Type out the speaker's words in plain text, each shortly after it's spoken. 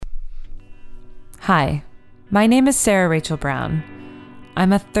Hi, my name is Sarah Rachel Brown.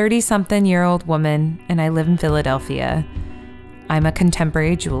 I'm a 30-something-year-old woman and I live in Philadelphia. I'm a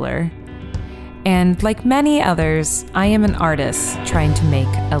contemporary jeweler. And like many others, I am an artist trying to make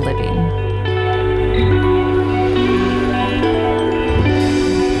a living.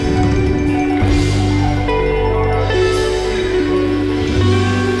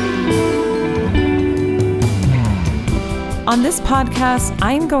 On this podcast,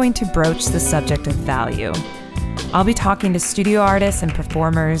 I'm going to broach the subject of value. I'll be talking to studio artists and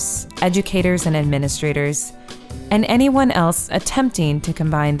performers, educators and administrators, and anyone else attempting to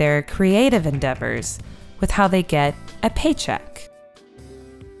combine their creative endeavors with how they get a paycheck.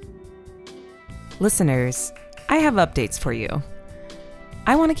 Listeners, I have updates for you.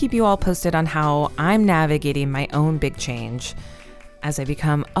 I want to keep you all posted on how I'm navigating my own big change as I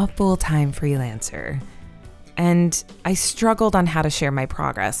become a full-time freelancer. And I struggled on how to share my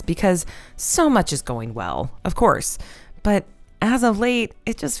progress because so much is going well, of course. But as of late,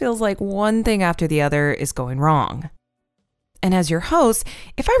 it just feels like one thing after the other is going wrong. And as your host,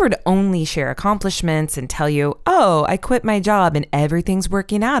 if I were to only share accomplishments and tell you, oh, I quit my job and everything's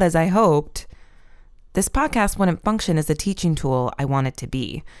working out as I hoped, this podcast wouldn't function as the teaching tool I want it to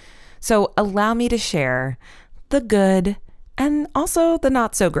be. So allow me to share the good and also the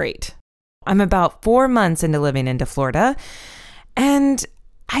not so great. I'm about 4 months into living into Florida, and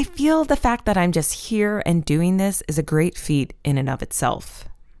I feel the fact that I'm just here and doing this is a great feat in and of itself.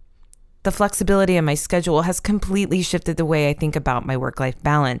 The flexibility in my schedule has completely shifted the way I think about my work-life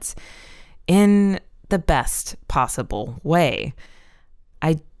balance in the best possible way.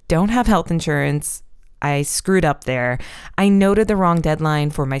 I don't have health insurance. I screwed up there. I noted the wrong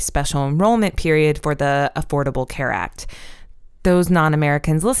deadline for my special enrollment period for the Affordable Care Act. Those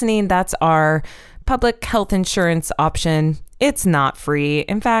non-Americans listening, that's our public health insurance option. It's not free.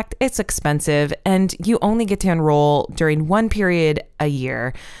 In fact, it's expensive, and you only get to enroll during one period a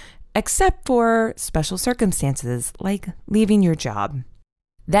year, except for special circumstances like leaving your job.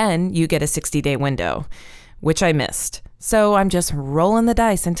 Then you get a 60-day window, which I missed. So I'm just rolling the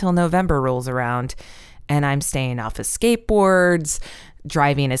dice until November rolls around, and I'm staying off of skateboards,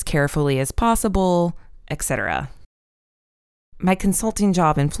 driving as carefully as possible, etc. My consulting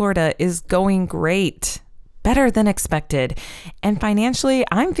job in Florida is going great, better than expected. And financially,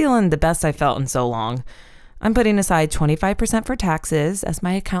 I'm feeling the best I've felt in so long. I'm putting aside 25% for taxes, as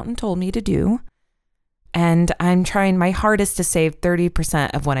my accountant told me to do. And I'm trying my hardest to save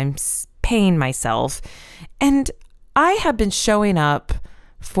 30% of what I'm paying myself. And I have been showing up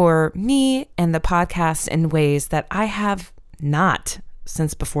for me and the podcast in ways that I have not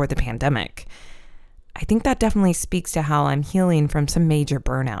since before the pandemic. I think that definitely speaks to how I'm healing from some major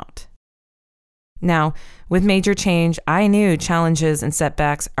burnout. Now, with major change, I knew challenges and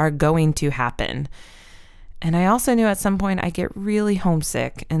setbacks are going to happen. And I also knew at some point I'd get really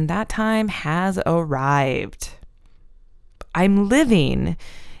homesick, and that time has arrived. I'm living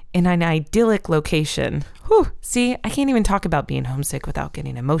in an idyllic location. Whew, see, I can't even talk about being homesick without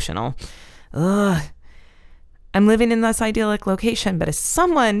getting emotional. Ugh. I'm living in this idyllic location, but as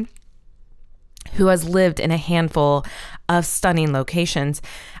someone who has lived in a handful of stunning locations,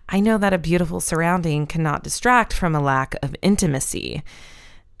 I know that a beautiful surrounding cannot distract from a lack of intimacy.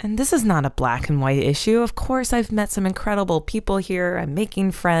 And this is not a black and white issue. Of course, I've met some incredible people here. I'm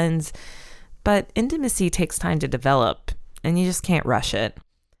making friends, but intimacy takes time to develop, and you just can't rush it.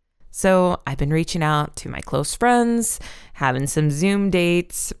 So I've been reaching out to my close friends, having some Zoom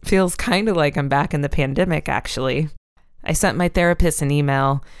dates. Feels kind of like I'm back in the pandemic, actually. I sent my therapist an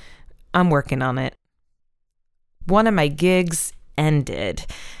email. I'm working on it. One of my gigs ended.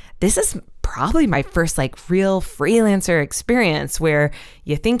 This is probably my first real freelancer experience where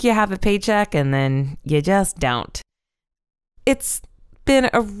you think you have a paycheck and then you just don't. It's been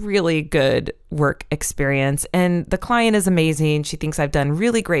a really good work experience, and the client is amazing. She thinks I've done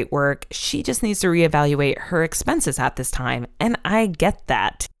really great work. She just needs to reevaluate her expenses at this time, and I get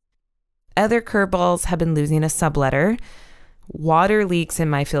that. Other curveballs have been losing a subletter. Water leaks in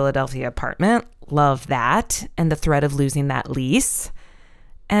my Philadelphia apartment. Love that. And the threat of losing that lease.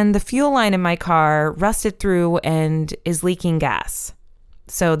 And the fuel line in my car rusted through and is leaking gas.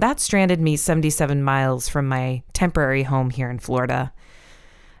 So that stranded me 77 miles from my temporary home here in Florida.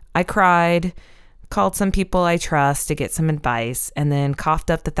 I cried, called some people I trust to get some advice, and then coughed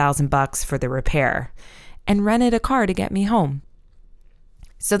up the $1,000 for the repair and rented a car to get me home.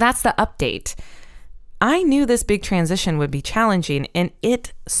 So that's the update. I knew this big transition would be challenging, and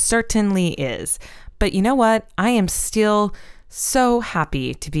it certainly is. But you know what? I am still so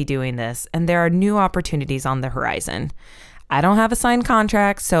happy to be doing this, and there are new opportunities on the horizon. I don't have a signed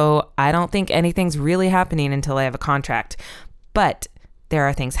contract, so I don't think anything's really happening until I have a contract. But there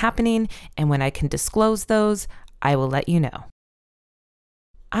are things happening, and when I can disclose those, I will let you know.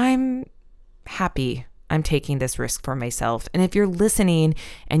 I'm happy I'm taking this risk for myself. And if you're listening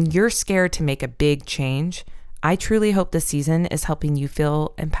and you're scared to make a big change, I truly hope this season is helping you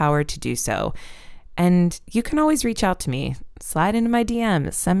feel empowered to do so. And you can always reach out to me. Slide into my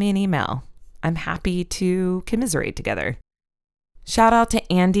DMs, send me an email. I'm happy to commiserate together. Shout out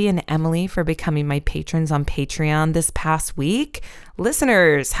to Andy and Emily for becoming my patrons on Patreon this past week.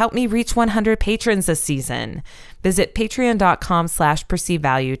 Listeners, help me reach 100 patrons this season. Visit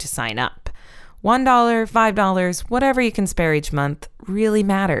patreon.com/perceivedvalue to sign up. $1, $5, whatever you can spare each month really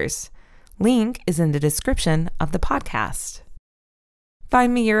matters. Link is in the description of the podcast.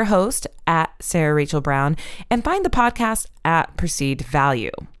 Find me, your host, at Sarah Rachel Brown, and find the podcast at Perceived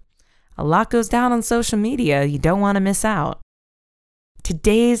Value. A lot goes down on social media. You don't want to miss out.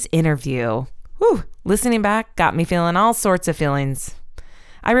 Today's interview, listening back got me feeling all sorts of feelings.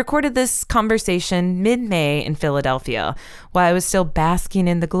 I recorded this conversation mid-May in Philadelphia while I was still basking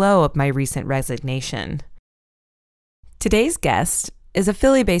in the glow of my recent resignation. Today's guest is a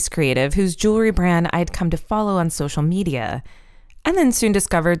Philly-based creative whose jewelry brand I'd come to follow on social media, and then soon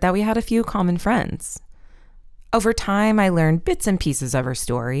discovered that we had a few common friends. Over time, I learned bits and pieces of her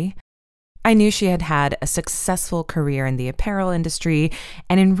story. I knew she had had a successful career in the apparel industry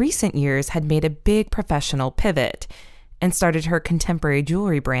and in recent years had made a big professional pivot and started her contemporary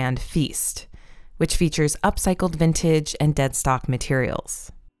jewelry brand, Feast, which features upcycled vintage and dead stock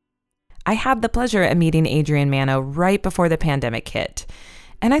materials. I had the pleasure of meeting Adrienne Mano right before the pandemic hit,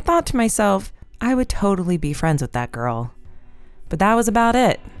 and I thought to myself, I would totally be friends with that girl. But that was about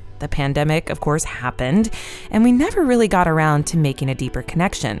it. The pandemic, of course, happened, and we never really got around to making a deeper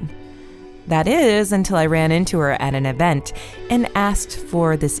connection. That is, until I ran into her at an event and asked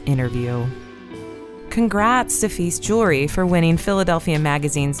for this interview. Congrats to Feast Jewelry for winning Philadelphia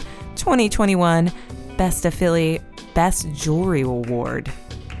Magazine's 2021 Best of Philly Best Jewelry Award.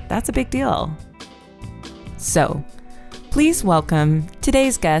 That's a big deal. So, please welcome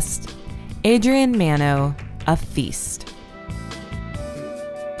today's guest, Adrienne Mano of Feast.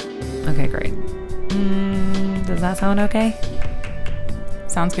 Okay, great. Does that sound okay?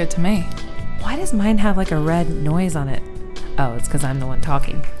 Sounds good to me. Why does mine have like a red noise on it? Oh, it's because I'm the one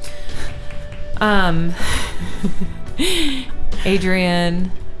talking.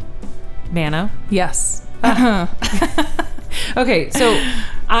 Adrienne Mano. Yes. Okay, so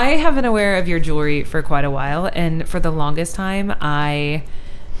I have been aware of your jewelry for quite a while, and for the longest time, I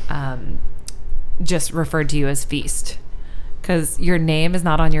just referred to you as Feast because your name is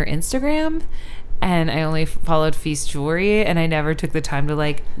not on your Instagram. And I only followed Feast Jewelry, and I never took the time to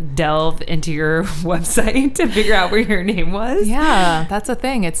like delve into your website to figure out where your name was. Yeah, that's a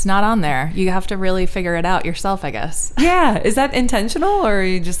thing. It's not on there. You have to really figure it out yourself, I guess. Yeah. Is that intentional, or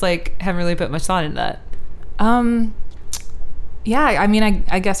you just like haven't really put much thought into that? Yeah, I mean,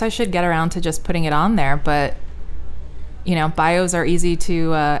 I guess I should get around to just putting it on there, but you know, bios are easy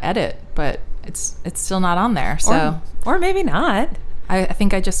to edit, but it's still not on there. So or maybe not. I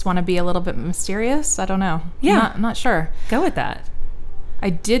think I just want to be a little bit mysterious. I don't know. Yeah. I'm not sure. Go with that. I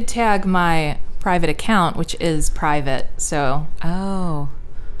did tag my private account, which is private. So. Oh.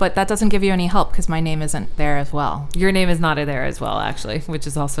 But that doesn't give you any help because my name isn't there as well. Your name is not there as well, actually, which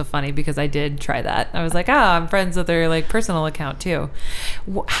is also funny because I did try that. I was like, I'm friends with their like personal account too.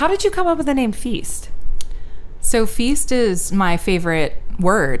 How did you come up with the name Feast? So Feast is my favorite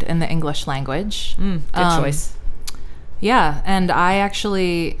word in the English language. Good choice. Yeah, and I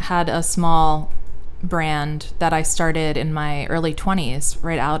actually had a small brand that I started in my early 20s,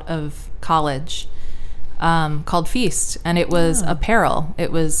 right out of college, called Feast. And it was apparel.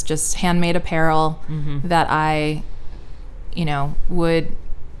 It was just handmade apparel that I, would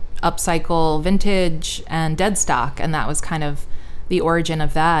upcycle vintage and dead stock. And that was kind of the origin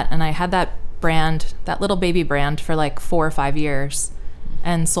of that. And I had that brand, that little baby brand, for like 4 or 5 years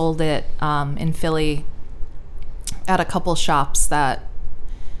and sold it in Philly at a couple shops that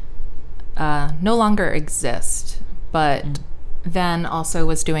no longer exist, but then also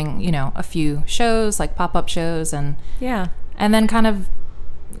was doing, a few shows, like pop-up shows, and then kind of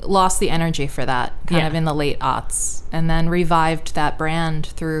lost the energy for that kind of in the late aughts, and then revived that brand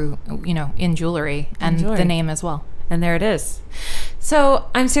through, in jewelry and the name as well. And there it is.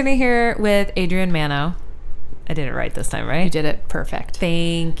 So I'm sitting here with Adrienne Mano. I did it right this time, right? You did it perfect.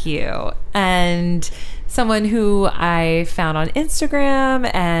 Thank you. And someone who I found on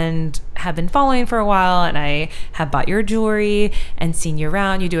Instagram and have been following for a while, and I have bought your jewelry and seen you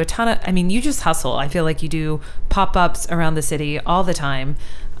around. You do a ton of, I mean, you just hustle. I feel like you do pop-ups around the city all the time.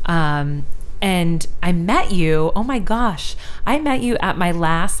 And I met you, oh my gosh, I met you at my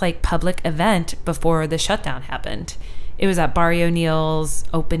last like public event before the shutdown happened. It was at Barry O'Neill's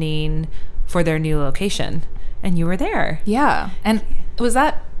opening for their new location, and you were there. Yeah. And was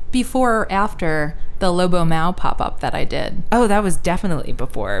that before or after the Lobo Mao pop-up that I did? Oh, that was definitely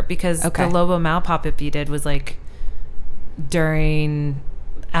before, because the Lobo Mao pop-up you did was like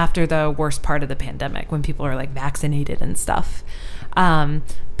after the worst part of the pandemic, when people are like vaccinated and stuff.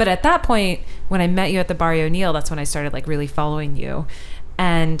 But at that point, when I met you at the Barry O'Neill, that's when I started like really following you.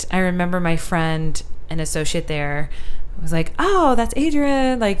 And I remember my friend, an associate there, was like, oh, that's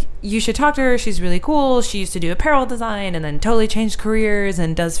Adrienne. Like, you should talk to her. She's really cool. She used to do apparel design and then totally changed careers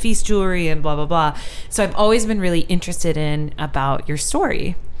and does Feast jewelry and blah, blah, blah. So I've always been really interested about your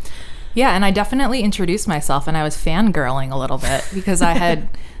story. Yeah, and I definitely introduced myself, and I was fangirling a little bit because I had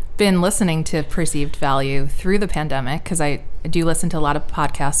been listening to Perceived Value through the pandemic, because I do listen to a lot of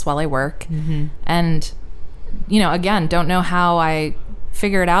podcasts while I work. Mm-hmm. And, again, don't know how I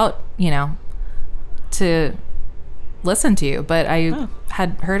figured out, to listen to you, but I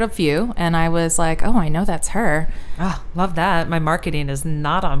had heard a few, and I was like, oh, I know that's her. Oh, love that. My marketing is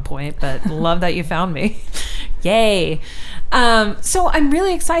not on point, but love that you found me. Yay. So I'm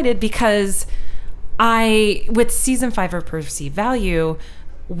really excited because with season 5 of Perceived Value,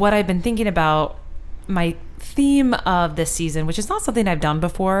 what I've been thinking about, my theme of this season, which is not something I've done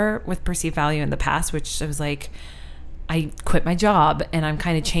before with Perceived Value in the past, which I was like, I quit my job and I'm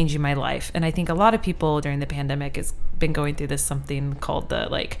kind of changing my life. And I think a lot of people during the pandemic has been going through something called the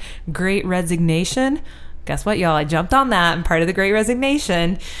like Great Resignation. Guess what, y'all? I jumped on that. I'm part of the Great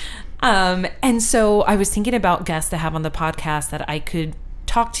Resignation. And so I was thinking about guests to have on the podcast that I could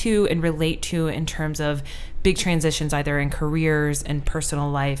talk to and relate to in terms of big transitions, either in careers and personal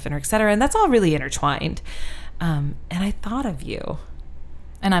life and et cetera. And that's all really intertwined. And I thought of you.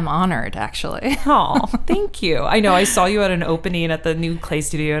 And I'm honored, actually. Oh, thank you. I know I saw you at an opening at the new Clay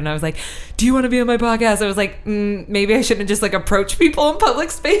Studio, and I was like, do you want to be on my podcast? I was like, maybe I shouldn't just like approach people in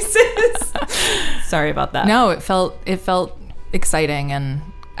public spaces. Sorry about that. No, it felt exciting, and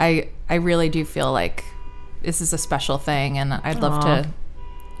I really do feel like this is a special thing, and I'd love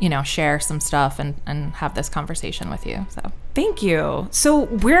to share some stuff and have this conversation with you. So thank you. So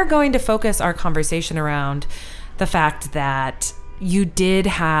we're going to focus our conversation around the fact that you did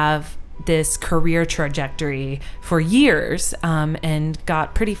have this career trajectory for years, and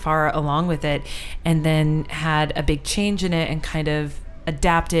got pretty far along with it, and then had a big change in it and kind of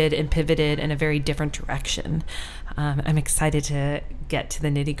adapted and pivoted in a very different direction. I'm excited to get to the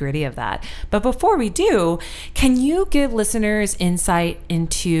nitty-gritty of that. But before we do, can you give listeners insight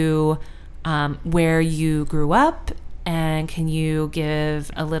into where you grew up, and can you give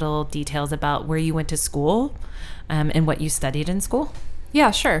a little details about where you went to school and what you studied in school?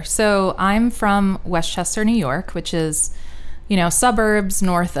 Yeah, sure. So I'm from Westchester, New York, which is, suburbs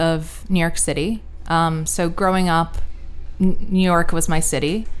north of New York City. So growing up, New York was my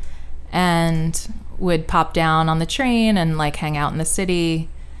city, and would pop down on the train and like hang out in the city.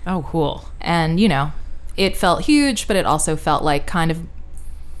 Oh, cool. And, it felt huge, but it also felt like kind of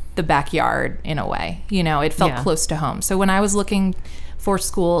the backyard in a way. It felt close to home. So when I was looking for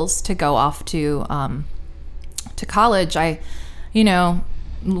schools to go off to college, I,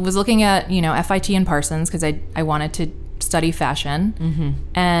 was looking at, FIT and Parsons, because I wanted to study fashion. Mm-hmm.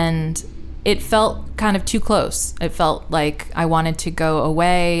 And it felt kind of too close. It felt like I wanted to go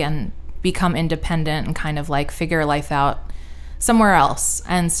away and become independent and kind of like figure life out somewhere else.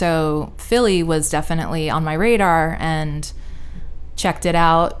 And so Philly was definitely on my radar, and checked it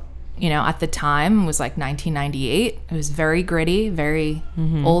out. At the time, it was like 1998. It was very gritty, very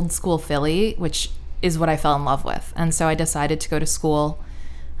old school Philly, which is what I fell in love with. And so I decided to go to school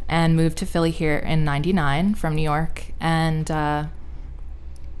and moved to Philly here in 99 from New York, and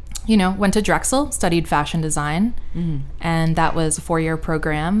went to Drexel, studied fashion design, and that was a 4-year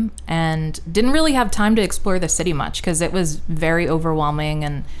program, and didn't really have time to explore the city much because it was very overwhelming,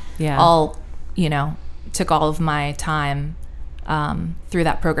 and took all of my time through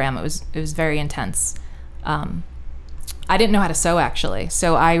that program. It was very intense. I didn't know how to sew, actually,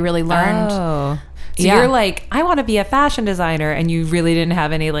 so I really learned. Oh. So you're like, I want to be a fashion designer, and you really didn't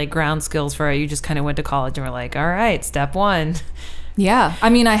have any like ground skills for it. You just kind of went to college and were like, all right, step one. Yeah. I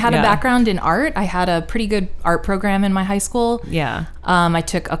mean, I had a background in art. I had a pretty good art program in my high school. Yeah. I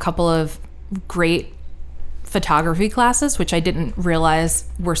took a couple of great photography classes, which I didn't realize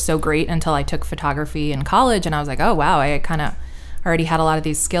were so great until I took photography in college. And I was like, oh, wow, I kind of already had a lot of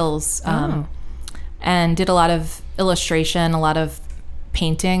these skills. And did a lot of illustration, a lot of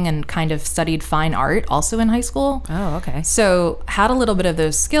painting, and kind of studied fine art also in high school. Oh, okay. So had a little bit of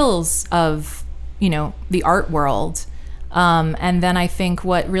those skills of, the art world. And then I think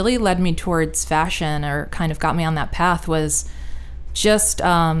what really led me towards fashion, or kind of got me on that path, was just,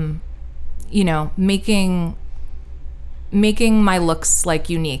 making my looks like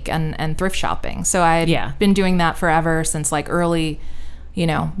unique and thrift shopping. So I had been doing that forever, since like early,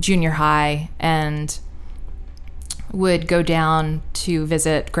 junior high, and would go down to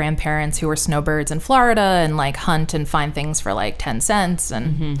visit grandparents who were snowbirds in Florida and like hunt and find things for like 10 cents.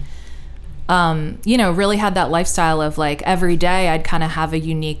 And, really had that lifestyle of like every day I'd kind of have a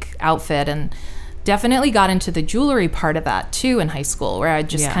unique outfit, and definitely got into the jewelry part of that too in high school, where I'd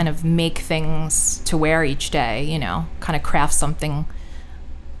just kind of make things to wear each day, kind of craft something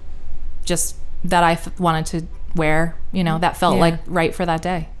just that I wanted to wear, that felt like right for that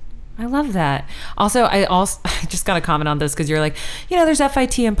day. I love that. Also, I just got to comment on this, because you're like, there's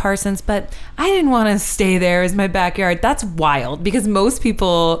FIT in Parsons, but I didn't want to stay there as my backyard. That's wild, because most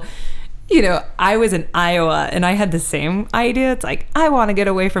people, I was in Iowa and I had the same idea. It's like, I want to get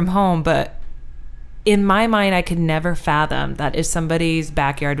away from home, but in my mind, I could never fathom that if somebody's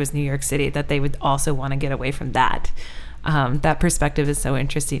backyard was New York City, that they would also want to get away from that. That perspective is so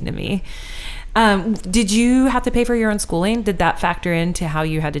interesting to me. Did you have to pay for your own schooling? Did that factor into how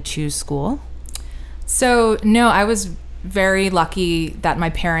you had to choose school? So, no, I was very lucky that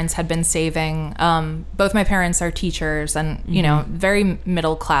my parents had been saving. Both my parents are teachers, and, very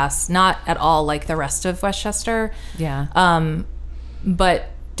middle class, not at all like the rest of Westchester. Yeah. But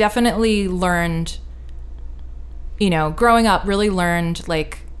definitely learned, growing up, really learned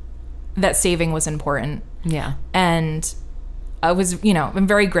like that saving was important. Yeah. And I was, I'm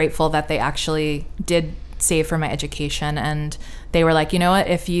very grateful that they actually did save for my education. And they were like, you know what,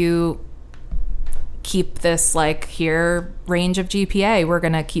 if you keep this like here range of GPA, we're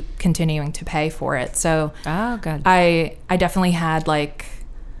going to keep continuing to pay for it. So good. I definitely had like,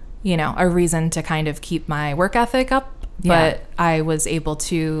 a reason to kind of keep my work ethic up, but I was able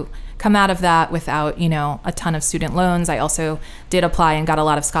to come out of that without, a ton of student loans. I also did apply and got a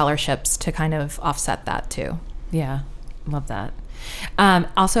lot of scholarships to kind of offset that too. Yeah. Love that.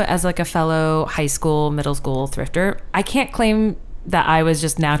 Also, as like a fellow high school, middle school thrifter, I can't claim that I was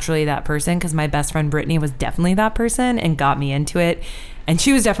just naturally that person, because my best friend Brittany was definitely that person and got me into it. And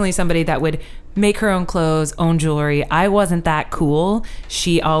she was definitely somebody that would make her own clothes, own jewelry. I wasn't that cool.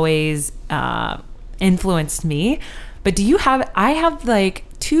 She always influenced me. But I have like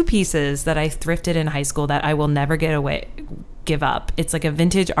 2 pieces that I thrifted in high school that I will never give up. It's like a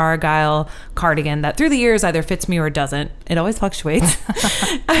vintage Argyle cardigan that through the years either fits me or doesn't. It always fluctuates.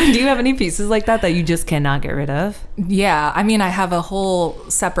 Do you have any pieces like that you just cannot get rid of? Yeah. I mean, I have a whole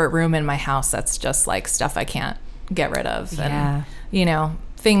separate room in my house that's just like stuff I can't get rid of. Yeah. And,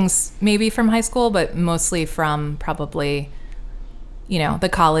 things maybe from high school, but mostly from probably, the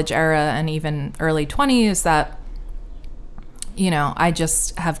college era and even early 20s that, I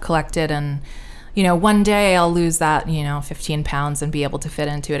just have collected. And one day I'll lose that, 15 pounds and be able to fit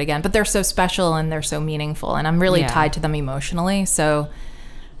into it again. But they're so special and they're so meaningful, and I'm really tied to them emotionally. So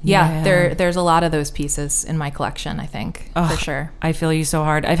there's a lot of those pieces in my collection, I think, for sure. I feel you so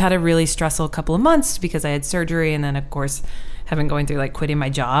hard. I've had a really stressful couple of months because I had surgery, and then of course have been going through like quitting my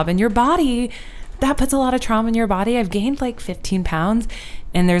job, and your body, that puts a lot of trauma in your body. I've gained like 15 pounds,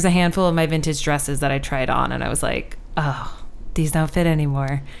 and there's a handful of my vintage dresses that I tried on, and I was like, oh, these don't fit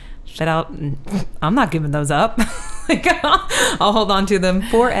anymore. I'm not giving those up. Like, I'll hold on to them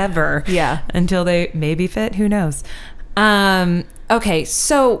forever. Yeah. Until they maybe fit. Who knows? Okay.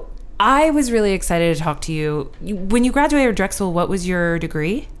 So I was really excited to talk to you. When you graduated Drexel, what was your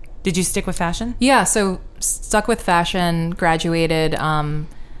degree? Did you stick with fashion? Yeah. So stuck with fashion, graduated,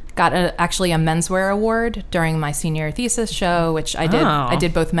 got actually a menswear award during my senior thesis show, which I did. I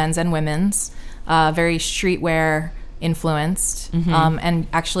did both men's and women's, very streetwear influenced, and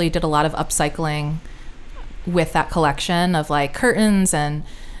actually did a lot of upcycling with that collection of like curtains and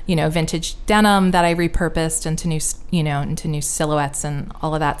vintage denim that I repurposed into new silhouettes and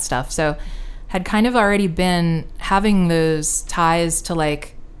all of that stuff. So had kind of already been having those ties to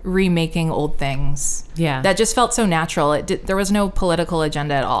like remaking old things. Yeah, that just felt so natural. There was no political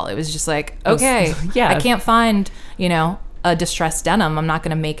agenda at all. It was just like, okay, I can't find a distressed denim. I'm not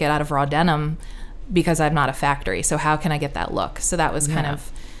going to make it out of raw denim because I'm not a factory. So how can I get that look? So that was kind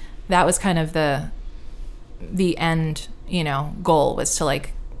of the end, goal was to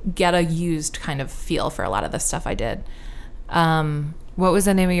like get a used kind of feel for a lot of the stuff I did. What was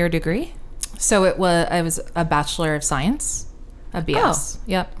the name of your degree? So it was a Bachelor of Science, a BS. Oh.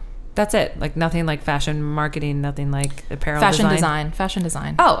 Yep. That's it. Like nothing like fashion marketing, nothing like apparel Fashion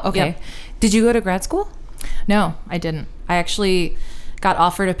design. Oh, okay. Yep. Did you go to grad school? No, I didn't. I actually got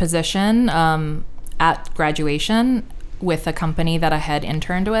offered a position at graduation with a company that I had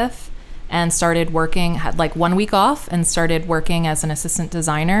interned with, and started working, had like 1 week off, and started working as an assistant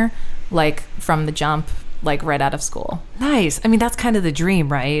designer, like from the jump, like right out of school. Nice. I mean, that's kind of the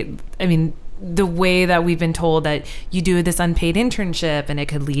dream, right? I mean, the way that we've been told that you do this unpaid internship and it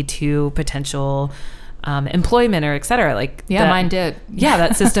could lead to potential employment or et cetera. Like, yeah, mine did. Yeah,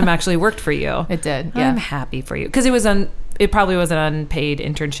 that system actually worked for you. It did. Yeah. I'm happy for you. Because it probably was an unpaid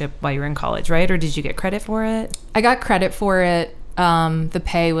internship while you were in college, right? Or did you get credit for it? I got credit for it. The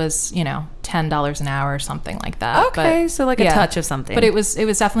pay was, $10 an hour or something like that. Okay, so like a touch of something. But it was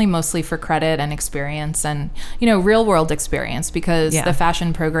definitely mostly for credit and experience and, real world experience, because the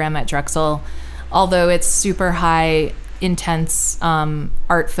fashion program at Drexel, although it's super high, intense,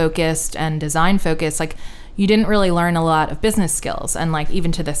 art focused and design focused, like you didn't really learn a lot of business skills. And like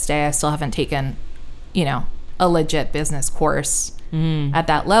even to this day, I still haven't taken, a legit business course at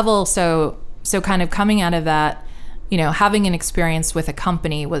that level. So kind of coming out of that, having an experience with a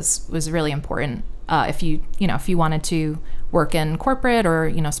company was really important if you wanted to work in corporate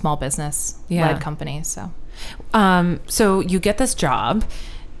or, small business led companies. So you get this job,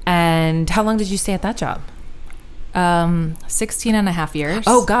 and how long did you stay at that job? 16 and a half years.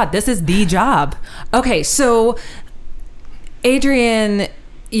 Oh God, this is the job. Okay. So Adrienne,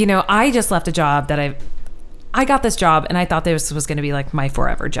 I just left a job that I got this job and I thought this was going to be like my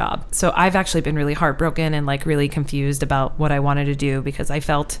forever job. So I've actually been really heartbroken and like really confused about what I wanted to do, because I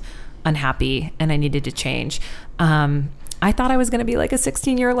felt unhappy and I needed to change. I thought I was going to be like a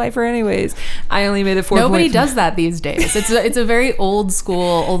 16-year lifer anyways. I only made it 4. Nobody does that these days. It's a very old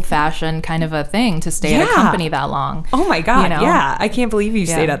school, old fashioned kind of a thing to stay at a company that long. Oh my God. Yeah. I can't believe you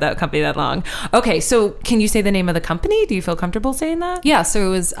stayed at that company that long. Okay. So can you say the name of the company? Do you feel comfortable saying that? Yeah. So it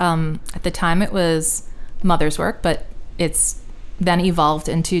was, at the time it was Mother's Work, but it's then evolved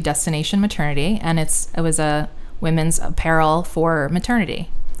into Destination Maternity, and it was a women's apparel for maternity,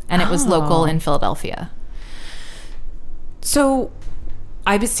 and it was local in Philadelphia. So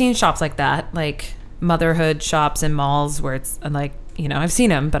I've seen shops like that, like motherhood shops in malls where it's like, I've seen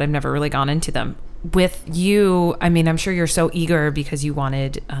them, but I've never really gone into them. With you, I mean, I'm sure you're so eager because you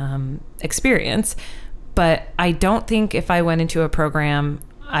wanted experience, but I don't think if I went into a program,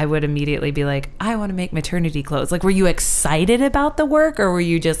 I would immediately be like, I want to make maternity clothes. Like, were you excited about the work, or were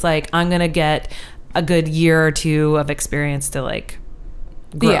you just like, I'm going to get a good year or two of experience to like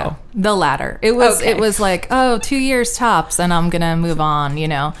grow? Yeah, the latter. It was like, 2 years tops and I'm going to move on,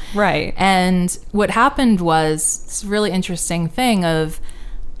 Right. And what happened was this really interesting thing of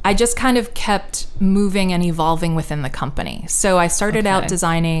I just kind of kept moving and evolving within the company. So I started out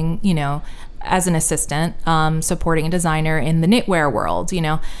designing, as an assistant, supporting a designer in the knitwear world,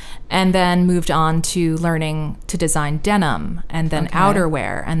 and then moved on to learning to design denim, and then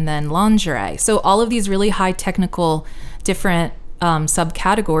outerwear, and then lingerie. So all of these really high technical different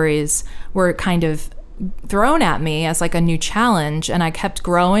subcategories were kind of thrown at me as like a new challenge, and I kept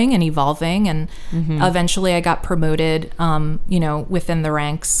growing and evolving, and eventually I got promoted, within the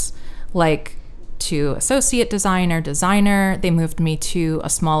ranks, like to associate designer. They moved me to a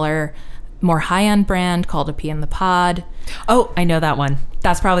smaller, more high-end brand called A Pea in the Pod. Oh, I know that one.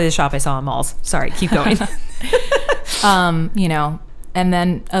 That's probably the shop I saw in malls. Sorry, keep going. And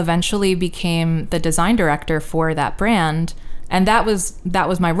then eventually became the design director for that brand. And that was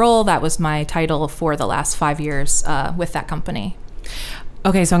my role. That was my title for the last 5 years with that company.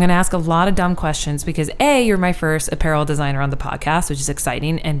 Okay, so I'm going to ask a lot of dumb questions because A, you're my first apparel designer on the podcast, which is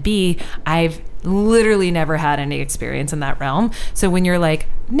exciting. And B, I've literally never had any experience in that realm. So when you're like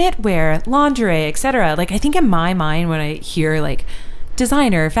knitwear, lingerie, etc., like I think in my mind when I hear like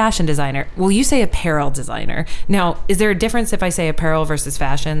designer, fashion designer, well, you say apparel designer. Now, is there a difference if I say apparel versus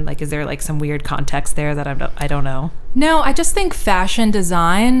fashion? Like, is there like some weird context there that I don't know? No, I just think fashion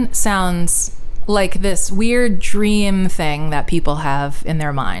design sounds like this weird dream thing that people have in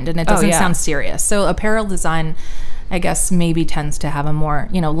their mind, and it doesn't sound serious. So apparel design, I guess, maybe tends to have a more,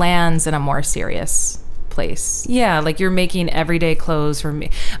 lands in a more serious place. Yeah, like you're making everyday clothes for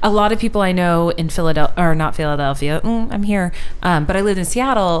me. A lot of people I know in Philadelphia, or not Philadelphia, I'm here, but I lived in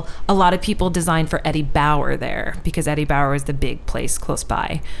Seattle. A lot of people design for Eddie Bauer there because Eddie Bauer is the big place close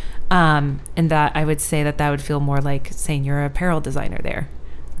by. And that I would say that would feel more like saying you're an apparel designer there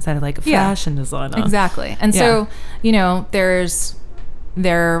instead of like a fashion designer. Exactly. And so, there's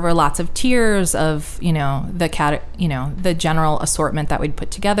there were lots of tiers of, the general assortment that we'd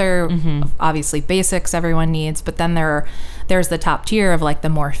put together. Obviously basics everyone needs, but then there's the top tier of like the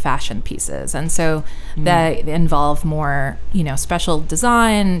more fashion pieces. And so that involve more, special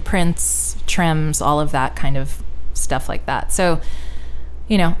design, prints, trims, all of that kind of stuff like that. So,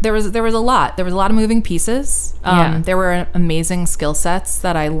 there was a lot of moving pieces. There were amazing skill sets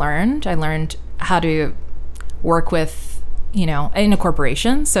that I learned. I learned how to work with, in a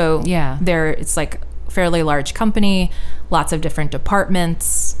corporation. So it's like a fairly large company, lots of different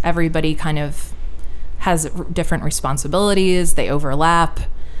departments. Everybody kind of has different responsibilities. They overlap.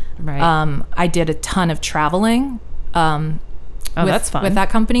 Right. I did a ton of traveling. That's fun. With that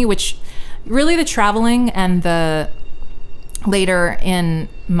company, which really the traveling and the later in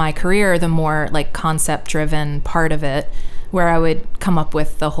my career, the more like concept driven part of it, where I would come up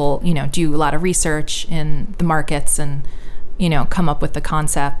with the whole, do a lot of research in the markets and, come up with the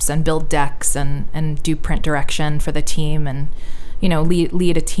concepts and build decks and do print direction for the team and,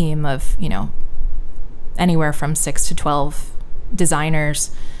 lead a team of, anywhere from 6 to 12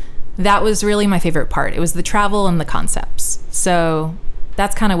 designers. That was really my favorite part. It was the travel and the concepts. So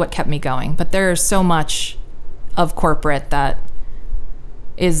that's kind of what kept me going. But there's so much of corporate that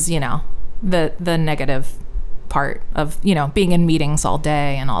is, the negative part of, being in meetings all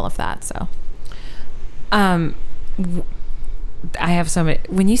day and all of that. So I have so many.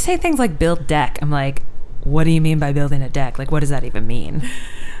 When you say things like build deck, I'm like, what do you mean by building a deck? Like, what does that even mean?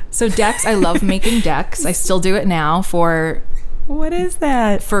 So decks, I love making decks. I still do it now for... What is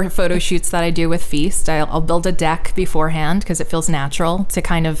that? For photo shoots that I do with Feast. I'll build a deck beforehand because it feels natural to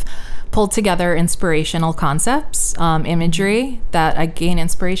kind of pull together inspirational concepts, imagery that I gain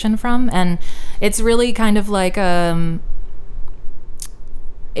inspiration from. And it's really kind of like...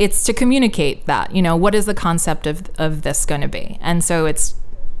 it's to communicate that, what is the concept of this going to be? And so it's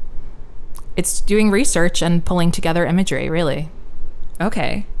doing research and pulling together imagery, really.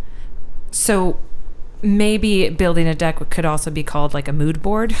 Okay. So maybe building a deck could also be called like a mood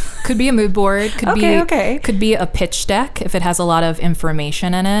board. Could be a mood board. Could okay. Could be a pitch deck if it has a lot of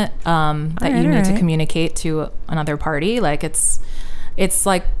information in it that you need to communicate to another party. Like it's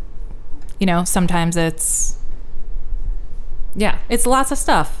like, sometimes it's... Yeah, it's lots of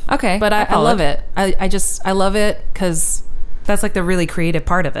stuff. Okay. But I love it. I love it because... That's like the really creative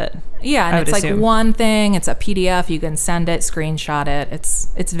part of it. Yeah, and it's like one thing. It's a PDF. You can send it, screenshot it.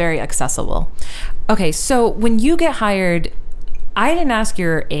 It's very accessible. Okay, so when you get hired, I didn't ask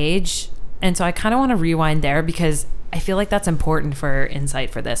your age, and so I kind of want to rewind there because I feel like that's important for insight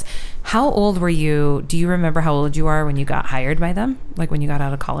for this. How old were you? Do you remember how old you are when you got hired by them? Like when you got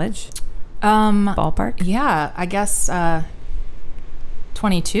out of college? Ballpark? Yeah, I guess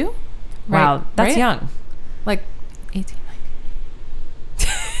 22. Wow, that's young. Like 18.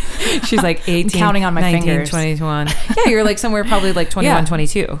 She's like 18, counting on my 19, fingers. 21. Yeah, you're like somewhere probably like 21,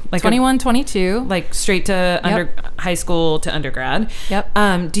 22. Like 21, 22. Like straight to high school to undergrad.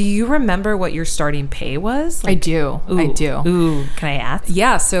 Yep. Do you remember what your starting pay was? Like, I do. Ooh, can I ask?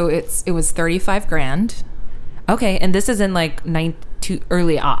 Yeah, so it was $35,000. Okay, and this is in like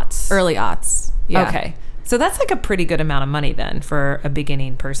early aughts. Early aughts. Yeah. Okay. So that's like a pretty good amount of money then for a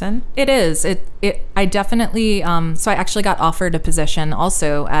beginning person. It is. I definitely, so I actually got offered a position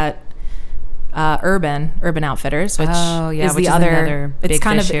also at Urban Outfitters, which is the other big it's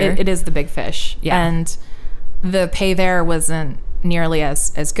kind fish of here. It is the big fish. Yeah. And the pay there wasn't nearly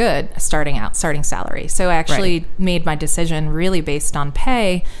as good starting salary. So I actually made my decision really based on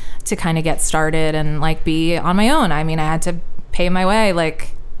pay to kind of get started and like be on my own. I mean, I had to pay my way.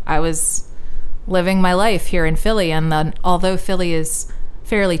 Like I was living my life here in Philly, and then although Philly is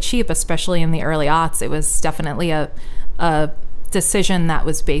fairly cheap, especially in the early aughts, it was definitely a decision that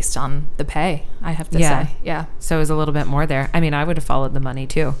was based on the pay, I have to say. Yeah. So it was a little bit more there. I mean, I would have followed the money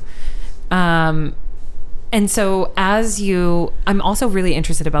too. And so I'm also really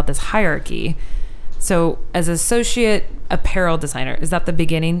interested about this hierarchy. So as associate apparel designer, is that the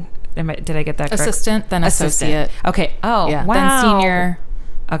beginning? Did I get that correct? Assistant, then associate. Okay. Oh, yeah. Wow. Then senior.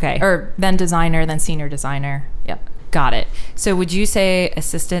 Okay. Or then designer, then senior designer. Yep. Got it. So would you say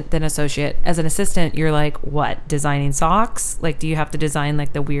assistant, then associate? As an assistant, you're like, what, designing socks? Like, do you have to design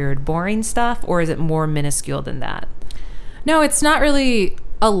like the weird, boring stuff? Or is it more minuscule than that? No, it's not really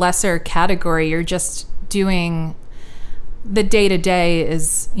a lesser category. You're just doing the day-to-day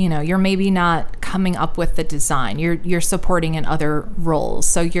is, you're maybe not coming up with the design. You're supporting in other roles.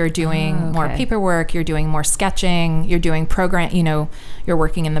 So you're doing more paperwork, you're doing more sketching, you're doing you're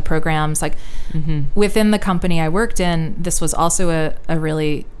working in the programs. Like within the company I worked in, this was also a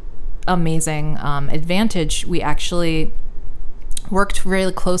really amazing advantage. We actually worked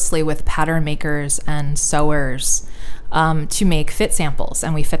really closely with pattern makers and sewers to make fit samples,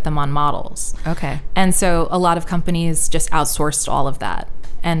 and we fit them on models. Okay. And so a lot of companies just outsourced all of that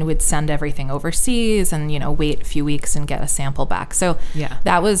and would send everything overseas and, wait a few weeks and get a sample back. So Yeah.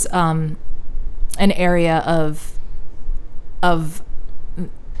 that was an area of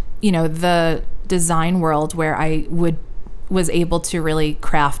the design world where I was able to really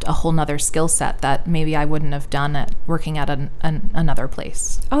craft a whole nother skill set that maybe I wouldn't have done working at another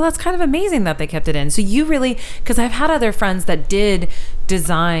place. Oh, that's kind of amazing that they kept it in. So you really, because I've had other friends that did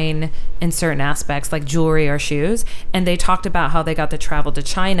design in certain aspects like jewelry or shoes, and they talked about how they got to travel to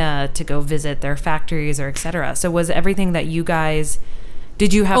China to go visit their factories or etc. So was everything that you guys,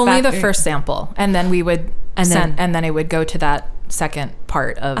 did you have only the first sample, and then we would then it would go to that second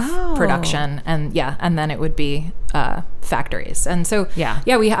part of production, and then it would be factories. And so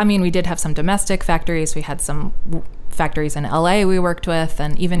we did have some domestic factories. We had some factories in LA we worked with,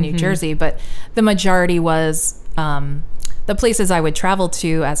 and even New Jersey, but the majority was the places I would travel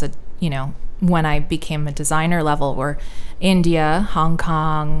to as when I became a designer level were India, Hong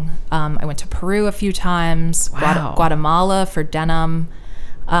Kong. I went to Peru a few times. Wow. Guatemala for denim.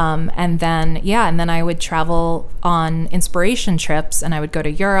 And then I would travel on inspiration trips, and I would go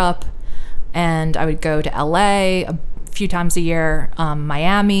to Europe, and I would go to LA a few times a year,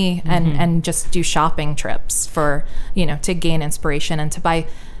 Miami, and just do shopping trips for, to gain inspiration and to buy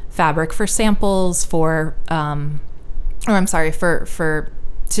fabric for samples to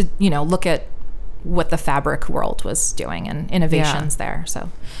look at what the fabric world was doing and innovations there. So,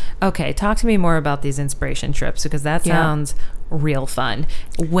 okay, talk to me more about these inspiration trips, because that sounds real fun.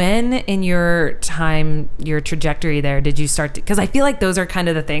 When in your trajectory there did you start to, because I feel like those are kind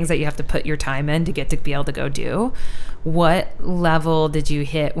of the things that you have to put your time in to get to be able to go do. What level did you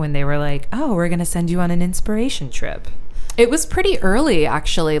hit when they were like, oh, we're going to send you on an inspiration trip? It was pretty early,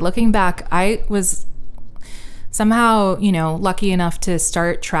 actually. Looking back, I was somehow, lucky enough to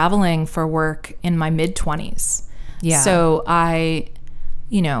start traveling for work in my mid-20s. Yeah. So I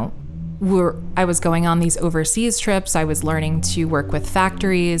was going on these overseas trips. I was learning to work with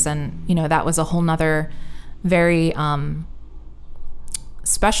factories, and that was a whole nother very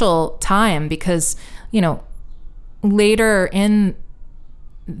special time, because later in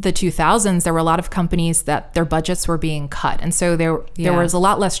the 2000s there were a lot of companies that their budgets were being cut, and so there was a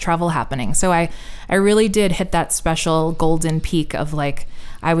lot less travel happening. So I really did hit that special golden peak of like,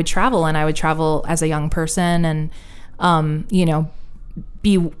 I would travel as a young person, and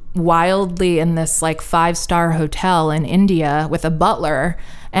be wildly in this like 5-star hotel in India with a butler,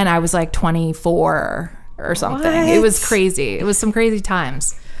 and I was like 24 or something. What? It was crazy. It was some crazy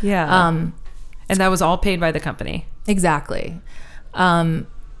times. Yeah. And that was all paid by the company. Exactly. And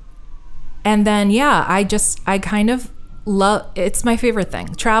then I kind of love, it's my favorite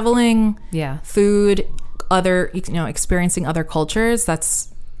thing. Traveling, food, experiencing other cultures.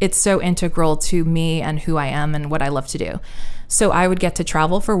 It's so integral to me and who I am and what I love to do. So I would get to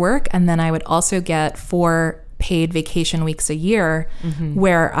travel for work, and then I would also get 4 paid vacation weeks a year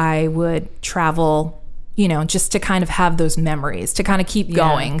where I would travel, just to kind of have those memories, to kind of keep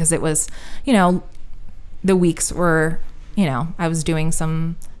going, because it was, the weeks were, I was doing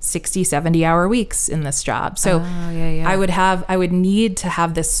some 60, 70 hour weeks in this job. So I would need to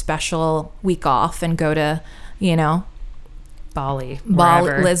have this special week off and go to, Bali,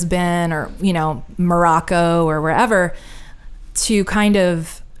 Lisbon, or, Morocco or wherever, to kind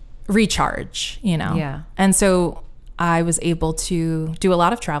of recharge, Yeah. And so I was able to do a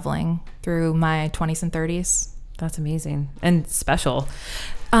lot of traveling through my 20s and 30s. That's amazing and special.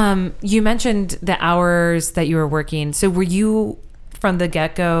 You mentioned the hours that you were working. So were you from the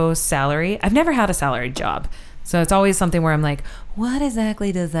get-go salary? I've never had a salaried job. So it's always something where I'm like, what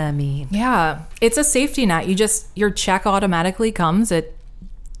exactly does that mean? Yeah. It's a safety net. Your check automatically comes. It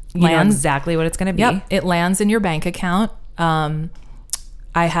lands. You know exactly what it's going to be. Yep. It lands in your bank account. I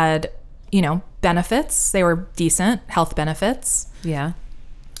had, benefits. They were decent health benefits. Yeah.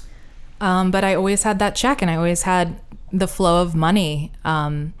 But I always had that check, and I always had the flow of money.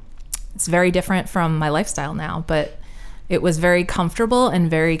 It's very different from my lifestyle now, but it was very comfortable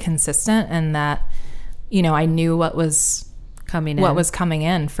and very consistent, and that, I knew what was coming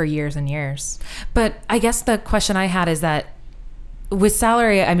in for years and years. But I guess the question I had is that with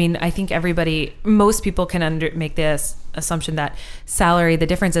salary, I mean, I think most people can make this assumption that salary, the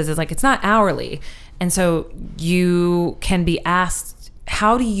difference is like, it's not hourly. And so you can be asked,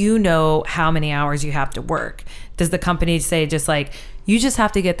 how do you know how many hours you have to work? Does the company say just like, you just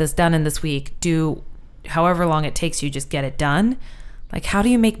have to get this done in this week, do however long it takes you, just get it done? Like, how do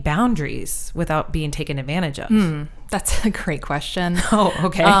you make boundaries without being taken advantage of? That's a great question. Oh,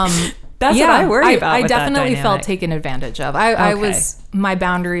 okay. That's what I worry about. I with that definitely felt dynamic. taken advantage of. My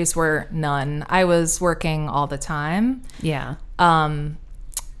boundaries were none. I was working all the time. Yeah.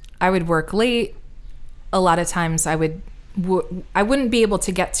 I would work late. A lot of times I wouldn't be able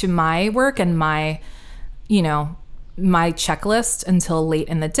to get to my work and my checklist until late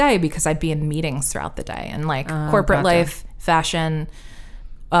in the day because I'd be in meetings throughout the day, and like corporate life, fashion,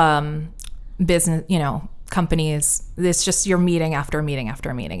 business, companies, it's just you're meeting after meeting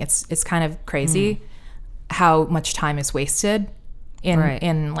after meeting. It's kind of crazy how much time is wasted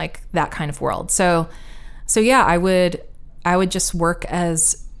in like that kind of world. So yeah, I would just work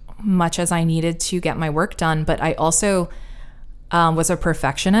as much as I needed to get my work done, but I also was a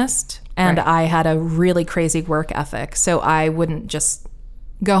perfectionist, and I had a really crazy work ethic. So I wouldn't just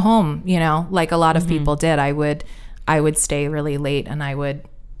go home, like a lot of people did. I would stay really late, and I would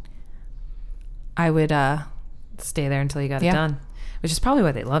stay there until you got it done, which is probably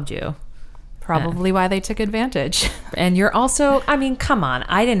why they loved you. Probably why they took advantage. And you're also, I mean, come on,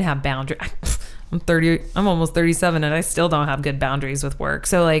 I didn't have boundaries. I'm almost 37 and I still don't have good boundaries with work.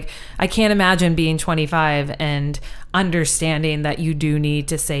 So like, I can't imagine being 25 and understanding that you do need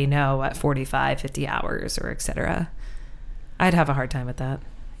to say no at 45, 50 hours or etc. I'd have a hard time with that.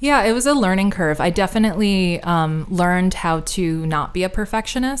 Yeah, it was a learning curve. I definitely learned how to not be a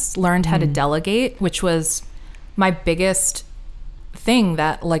perfectionist, learned how to delegate, which was my biggest thing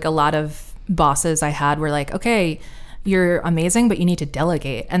that like a lot of bosses I had were like, okay, you're amazing, but you need to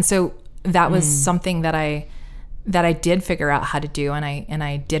delegate. And so that was something that I did figure out how to do, and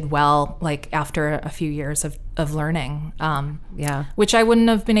I did well, like after a few years of learning. Which I wouldn't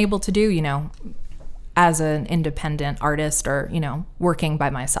have been able to do, as an independent artist or, working by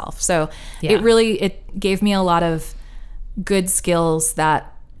myself. So it gave me a lot of good skills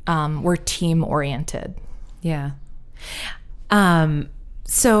that were team oriented. Yeah.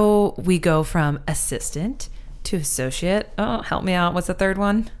 So we go from assistant to associate. Oh, help me out. What's the third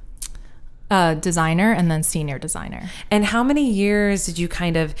one? Designer, and then senior designer. And how many years did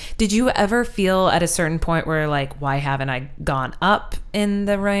you ever feel at a certain point where like, why haven't I gone up in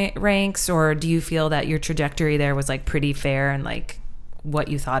the ranks? Or do you feel that your trajectory there was like pretty fair and like what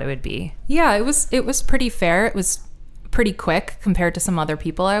you thought it would be? Yeah, it was pretty fair. It was pretty quick compared to some other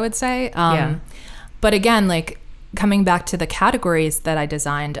people, I would say. But again, like coming back to the categories that I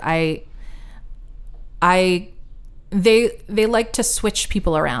designed, they like to switch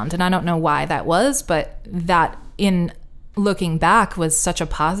people around, and I don't know why that was, but that in looking back was such a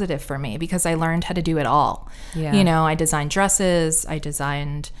positive for me because I learned how to do it all. Yeah. I designed dresses, I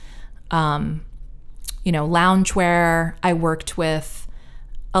designed loungewear. I worked with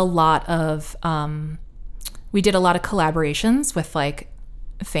a lot of we did a lot of collaborations with like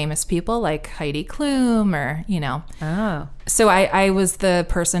famous people like Heidi Klum or so I was the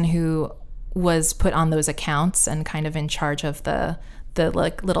person who was put on those accounts and kind of in charge of the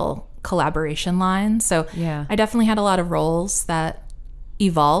like little collaboration line. So yeah, I definitely had a lot of roles that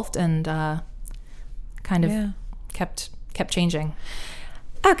evolved and kind of kept changing.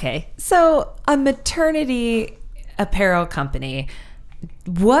 Okay, so a maternity apparel company,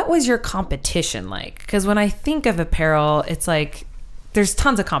 what was your competition like? Because when I think of apparel, it's like there's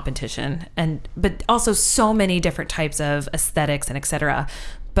tons of competition, but also so many different types of aesthetics and etc.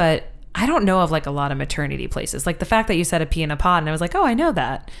 But I don't know of like a lot of maternity places. Like the fact that you said a pea in a pod, and I was like, oh, I know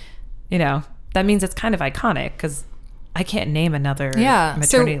that. That means it's kind of iconic because I can't name another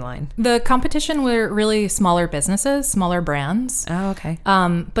maternity line. The competition were really smaller businesses, smaller brands. Oh, okay.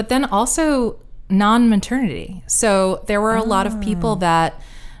 But then also non-maternity. So there were a lot of people that,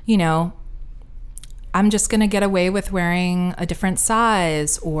 I'm just going to get away with wearing a different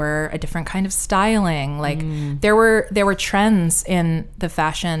size or a different kind of styling. Like there were trends in the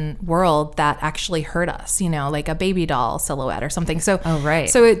fashion world that actually hurt us, like a baby doll silhouette or something. So,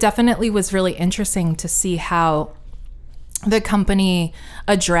 so it definitely was really interesting to see how the company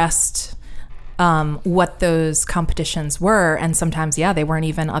addressed what those competitions were. And sometimes, they weren't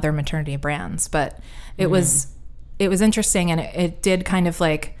even other maternity brands, but it was interesting. And it did kind of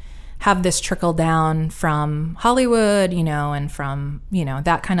like have this trickle down from Hollywood, and from,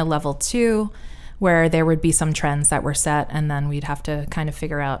 that kind of level too, where there would be some trends that were set and then we'd have to kind of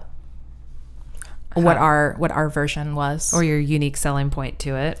figure out what our version was. Or your unique selling point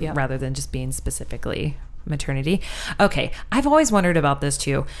to it, rather than just being specifically maternity. Okay, I've always wondered about this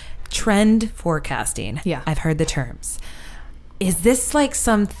too. Trend forecasting. Yeah. I've heard the terms. Is this like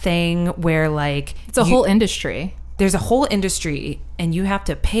something where like... It's a whole industry. There's a whole industry and you have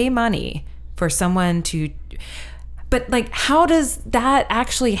to pay money for someone to... But like, how does that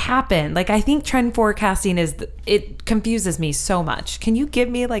actually happen? Like, I think trend forecasting it confuses me so much. Can you give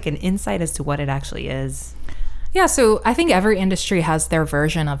me like an insight as to what it actually is? Yeah, so I think every industry has their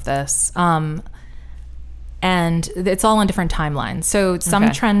version of this. And it's all on different timelines. So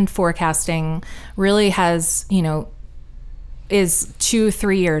some trend forecasting really has, is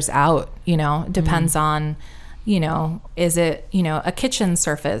 2-3 years out, depends on, is it, a kitchen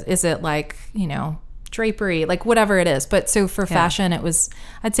surface? Is it like, drapery, like whatever it is. But so for fashion, it was,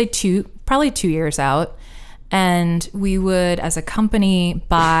 I'd say probably 2 years out. And we would, as a company,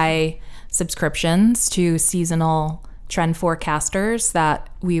 buy subscriptions to seasonal trend forecasters that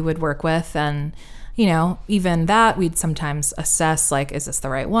we would work with. And, even that we'd sometimes assess, like, is this the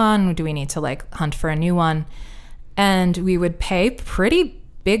right one? Do we need to like hunt for a new one? And we would pay pretty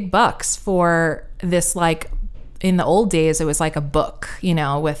big bucks for this. Like in the old days, it was like a book,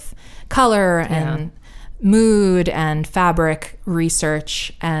 with color and mood and fabric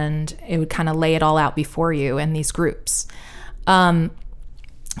research, and it would kind of lay it all out before you in these groups.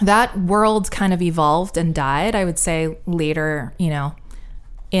 That world kind of evolved and died, I would say, later,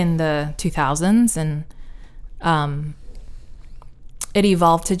 in the 2000s. And it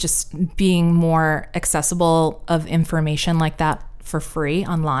evolved to just being more accessible of information like that for free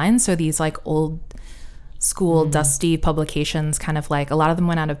online. So these like old school dusty publications, kind of like a lot of them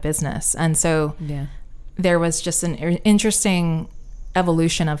went out of business. And so there was just an interesting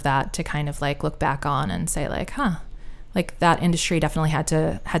evolution of that to kind of like look back on and say like, like that industry definitely had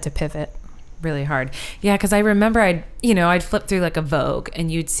to pivot really hard. Yeah, because I remember I'd flip through like a Vogue,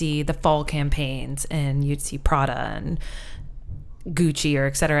 and you'd see the fall campaigns, and you'd see Prada and Gucci or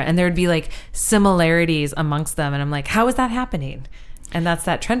et cetera, and there would be like similarities amongst them, and I'm like, how is that happening? And that's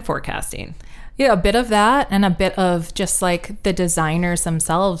that trend forecasting. Yeah, a bit of that, and a bit of just like the designers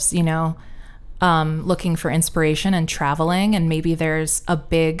themselves, looking for inspiration and traveling, and maybe there's a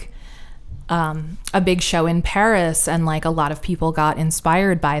big show in Paris, and like a lot of people got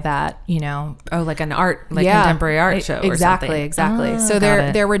inspired by that, like an contemporary art show. Exactly. So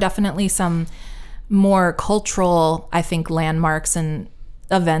there were definitely some more cultural, I think, landmarks and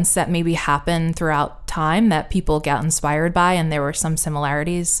events that maybe happen throughout time that people get inspired by, and there were some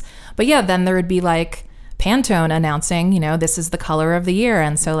similarities. But yeah, then there would be like Pantone announcing, this is the color of the year,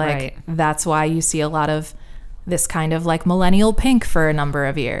 and so like that's why you see a lot of this kind of like millennial pink for a number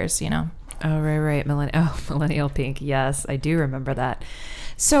of years, Oh, right. Millennial pink. Yes, I do remember that.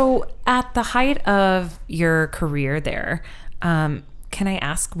 So at the height of your career there, can I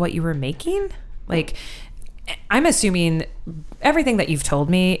ask what you were making? Like, I'm assuming everything that you've told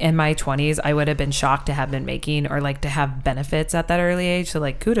me in my 20s, I would have been shocked to have been making, or like to have benefits at that early age. So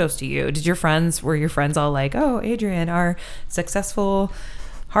like, kudos to you. Were your friends all like, oh, Adrienne, our successful,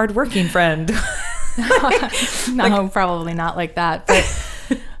 hardworking friend? No, probably not like that.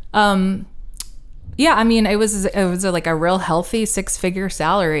 But, yeah, I mean, it was like a real healthy 6-figure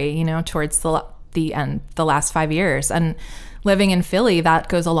salary, towards the end, the last 5 years. And living in Philly, that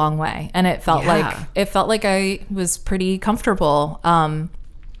goes a long way. And it felt like I was pretty comfortable.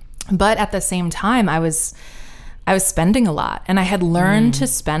 But at the same time, I was spending a lot, and I had learned to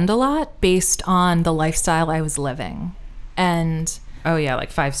spend a lot based on the lifestyle I was living. And oh yeah,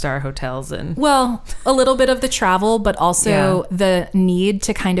 like 5-star hotels and well, a little bit of the travel, but also the need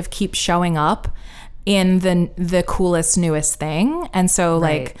to kind of keep showing up in the coolest, newest thing. And so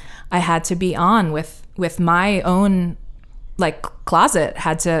like I had to be on with my own like closet,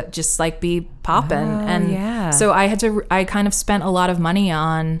 had to just like be poppin'. So I kind of spent a lot of money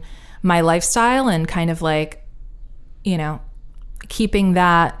on my lifestyle and kind of like, keeping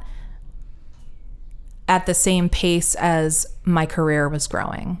that at the same pace as my career was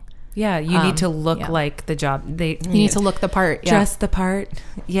growing. Yeah, you need to look like the job. You need to look the part. Dress the part.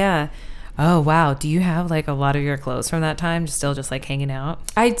 Yeah. Oh, wow. Do you have like a lot of your clothes from that time still just like hanging out?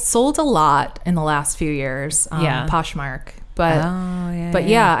 I sold a lot in the last few years. Poshmark. But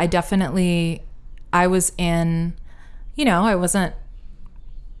I definitely, I was in, I wasn't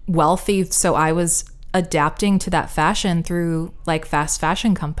wealthy, so I was adapting to that fashion through like fast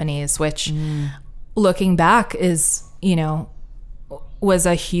fashion companies, which looking back is, was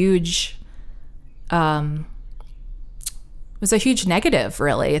a huge negative,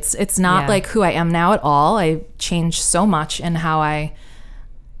 really. It's not like who I am now at all. I changed so much in how I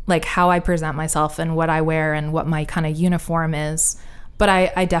present myself and what I wear and what my kind of uniform is. But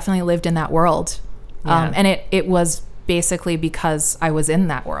I definitely lived in that world. And it was basically because I was in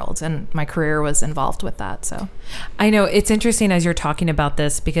that world and my career was involved with that. So I know it's interesting as you're talking about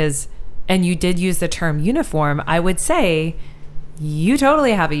this because, and you did use the term uniform, I would say you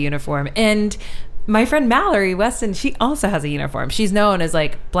totally have a uniform. And my friend Mallory Weston, she also has a uniform. She's known as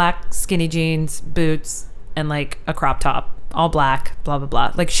like black skinny jeans, boots, and like a crop top, all black, blah, blah,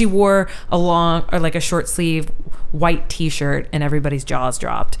 blah. Like she wore a long or like a short sleeve white t-shirt and everybody's jaws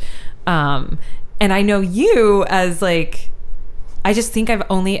dropped. And I know you as like, I just think I've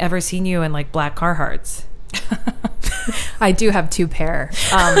only ever seen you in like black Carhartts. I do have 2 pair.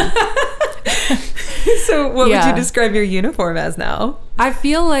 So what would you describe your uniform as now? I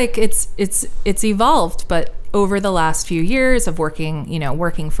feel like it's evolved, but over the last few years of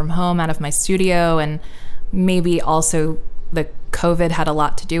working from home out of my studio, and maybe also the COVID had a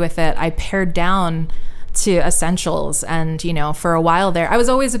lot to do with it, I pared down to essentials. And, for a while there, I was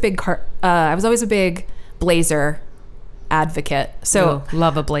always a big blazer advocate. So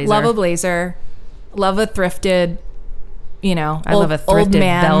love a blazer. Love a thrifted, I love a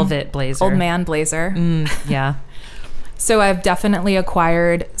thrifted velvet blazer. Old man blazer. Yeah. So I've definitely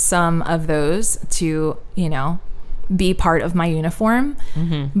acquired some of those to, be part of my uniform.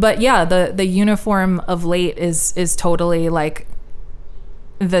 Mm-hmm. But yeah, the uniform of late is totally like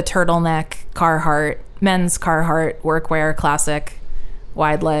the turtleneck Carhartt, men's Carhartt workwear, classic,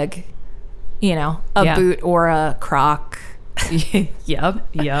 wide leg, boot or a croc. Yep.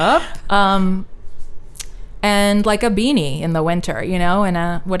 And like a beanie in the winter, and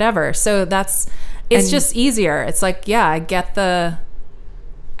a whatever. So it's just easier. It's like, I get the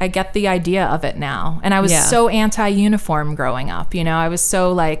idea of it now. And I was so anti-uniform growing up, I was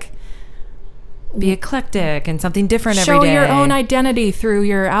so like, be eclectic and something different every day. Show your own identity through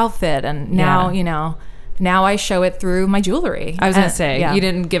your outfit. And now, now I show it through my jewelry. I was going to say, you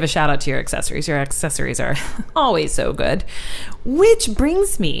didn't give a shout out to your accessories. Your accessories are always so good. Which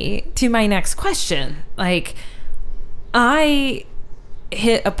brings me to my next question. Like, I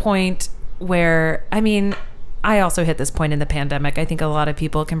hit a point where, I also hit this point in the pandemic. I think a lot of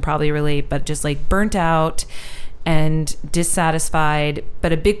people can probably relate, but just like burnt out and dissatisfied.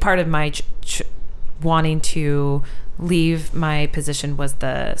 But a big part of my wanting to leave my position was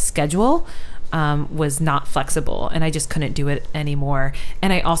the schedule. Was not flexible, and I just couldn't do it anymore.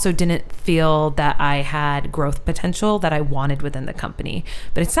 And I also didn't feel that I had growth potential that I wanted within the company.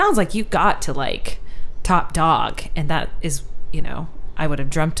 But it sounds like you got to like top dog, and that is, I would have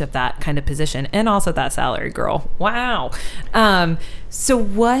dreamt of that kind of position, and also that salary, girl. Wow. So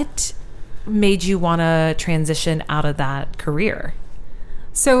what made you want to transition out of that career?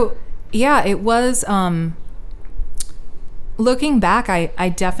 So it was, looking back, I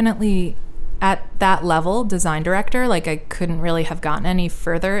definitely, at that level, design director, like I couldn't really have gotten any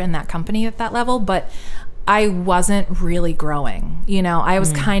further in that company at that level, but I wasn't really growing. I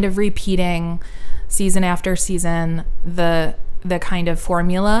was kind of repeating season after season the kind of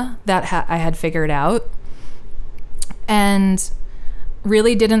formula that I had figured out, and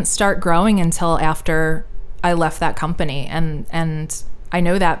really didn't start growing until after I left that company. And I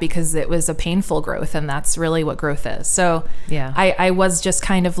know that because it was a painful growth, and that's really what growth is. So I was just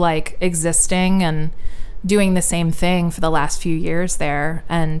kind of like existing and doing the same thing for the last few years there,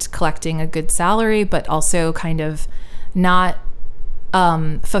 and collecting a good salary, but also kind of not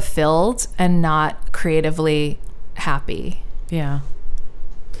fulfilled and not creatively happy. Yeah.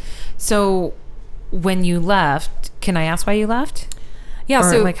 So when you left, can I ask why you left? Yeah.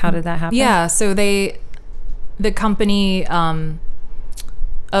 Or, like, how did that happen? Yeah. So the company,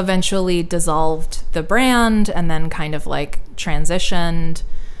 eventually dissolved the brand and then kind of like transitioned.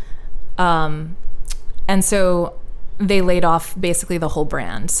 And so they laid off basically the whole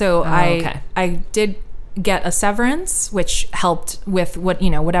brand. So I did get a severance, which helped with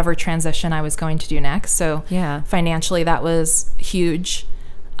whatever transition I was going to do next. So financially that was huge.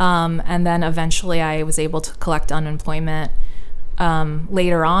 And then eventually I was able to collect unemployment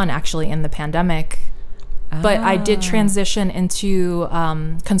later on, actually, in the pandemic. But I did transition into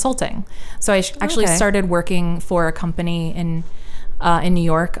consulting. So I actually started working for a company in New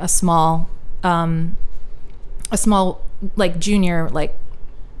York, a small like junior like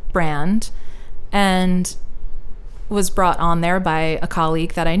brand, and was brought on there by a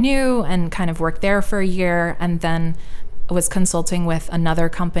colleague that I knew, and kind of worked there for a year, and then was consulting with another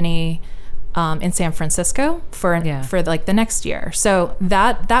company in San Francisco for like the next year. So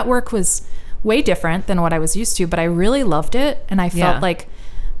that work was way different than what I was used to, but I really loved it, and I felt like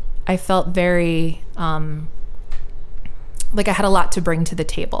I felt very like I had a lot to bring to the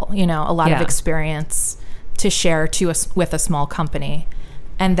table, a lot of experience to share with a small company,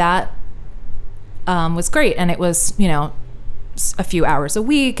 and that was great. And it was a few hours a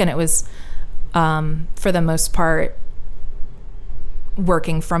week, and it was for the most part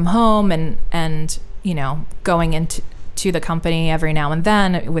working from home, and going into to the company every now and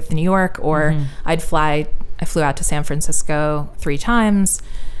then with New York, or I flew out to San Francisco 3 times,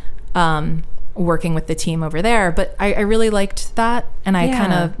 working with the team over there. But I really liked that. And I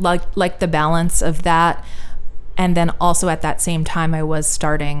kind of liked the balance of that. And then also at that same time, I was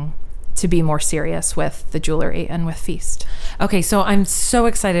starting to be more serious with the jewelry and with Feast. Okay, so I'm so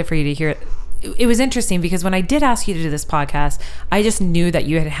excited for you to hear it. It was interesting because when I did ask you to do this podcast, I just knew that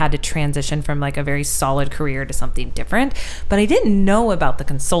you had to transition from like a very solid career to something different, but I didn't know about the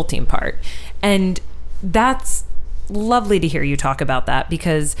consulting part. And that's lovely to hear you talk about that,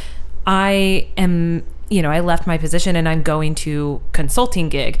 because I am, I left my position and I'm going to consulting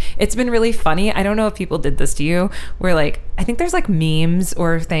gig. It's been really funny. I don't know if people did this to you, where like, I think there's like memes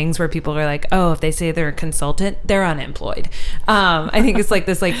or things where people are like, oh, if they say they're a consultant, they're unemployed. I think it's like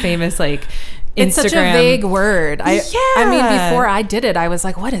this like famous like Instagram. It's such a vague word. I mean, before I did it, I was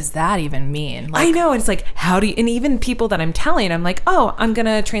like, what does that even mean? Like, I know. It's like, and even people that I'm telling, I'm like, oh, I'm going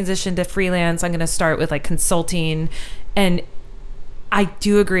to transition to freelance. I'm going to start with like consulting. And I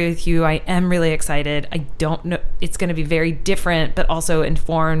do agree with you. I am really excited. I don't know. It's going to be very different, but also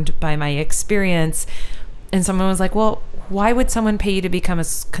informed by my experience. And someone was like, well, why would someone pay you to become a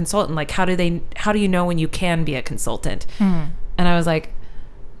consultant? Like, how do you know when you can be a consultant? And I was like,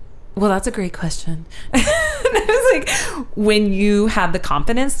 well, that's a great question. And I was like, when you have the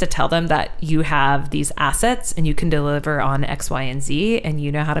confidence to tell them that you have these assets and you can deliver on X, Y, and Z, and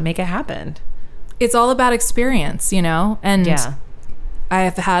you know how to make it happen. It's all about experience, and I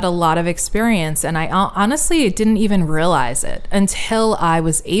have had a lot of experience, and I honestly didn't even realize it until I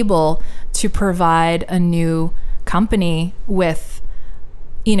was able to provide a new company with,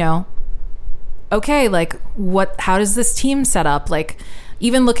 okay, like how does this team set up? Like,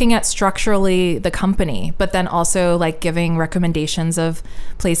 even looking at structurally the company, but then also like giving recommendations of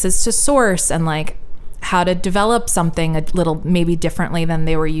places to source and like how to develop something a little maybe differently than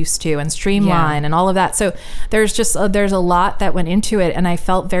they were used to, and streamline and all of that. So there's a lot that went into it, and I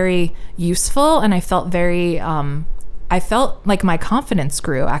felt very useful, and I felt very I felt like my confidence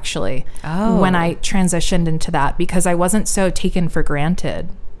grew actually when I transitioned into that, because I wasn't so taken for granted.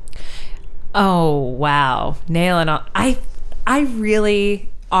 Oh, wow. Nailing it. I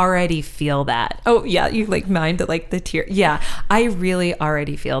really already feel that. Oh yeah, you like mimed like the tear. Yeah, I really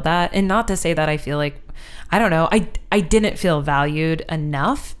already feel that. And not to say that I feel like, I don't know, I didn't feel valued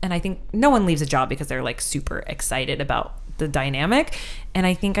enough. And I think no one leaves a job because they're like super excited about the dynamic. And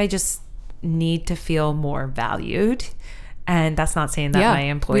I think I just need to feel more valued. And that's not saying that my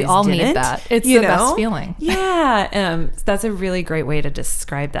employees we all didn't. Need that. It's the best feeling. Yeah. That's a really great way to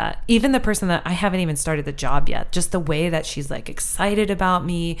describe that. Even the person that I haven't even started the job yet, just the way that she's like excited about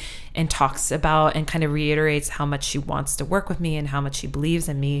me and talks about and kind of reiterates how much she wants to work with me and how much she believes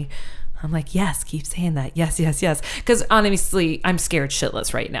in me. I'm like, yes, keep saying that. Yes. Because honestly, I'm scared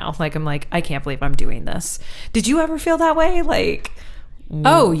shitless right now. Like, I'm like, I can't believe I'm doing this. Did you ever feel that way? Like...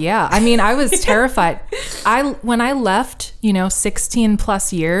 Oh yeah. I mean, I was terrified. When I left, 16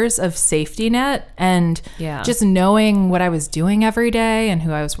 plus years of safety net and just knowing what I was doing every day and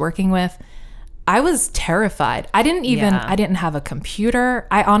who I was working with, I was terrified. I didn't have a computer.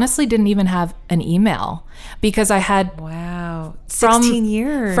 I honestly didn't even have an email, because I had 16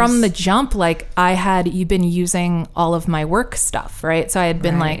 years from the jump. Like, you've been using all of my work stuff, right? So I had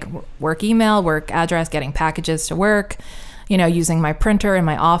been like work email, work address, getting packages to work, using my printer in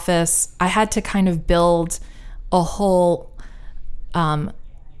my office. I had to kind of build a whole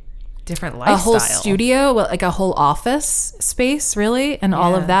different lifestyle, a whole studio, like a whole office space, really, and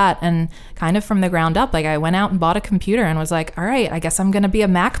all of that, and kind of from the ground up. Like, I went out and bought a computer and was like, all right, I guess I'm going to be a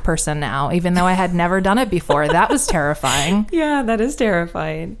Mac person now, even though I had never done it before. That was terrifying. Yeah, that is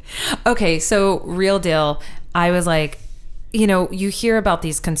terrifying. Okay, so real deal. I was like, you hear about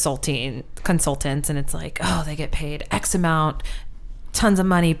these consultants and it's like, oh, they get paid X amount, tons of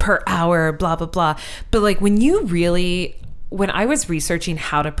money per hour, blah, blah, blah. But like when I was researching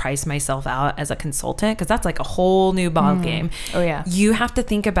how to price myself out as a consultant, because that's like a whole new ball game. Oh yeah. You have to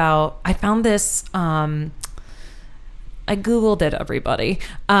think about, I found this, I Googled it, everybody.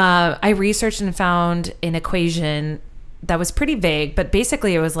 I researched and found an equation that was pretty vague, but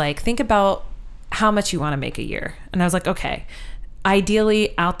basically it was like, think about how much you want to make a year. And I was like, okay,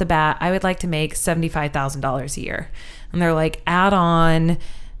 ideally out the bat, I would like to make $75,000 a year. And they're like, add on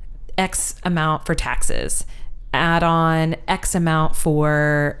X amount for taxes, add on X amount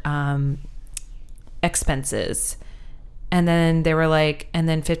for expenses, And then they were like, and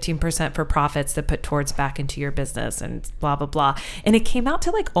then 15% for profits to put towards back into your business and blah, blah, blah. And it came out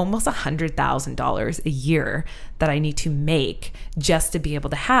to like almost $100,000 a year that I need to make just to be able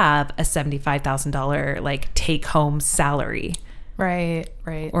to have a $75,000 like take home salary. Right.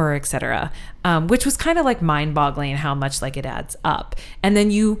 Or et cetera. Which was kind of like mind boggling how much like it adds up. And then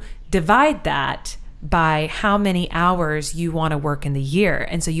you divide that by how many hours you want to work in the year.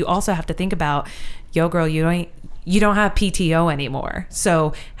 And so you also have to think about, yo girl, you don't have PTO anymore.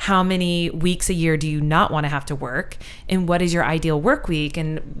 So how many weeks a year do you not want to have to work? And what is your ideal work week?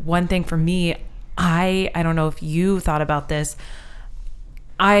 And one thing for me, I don't know if you thought about this.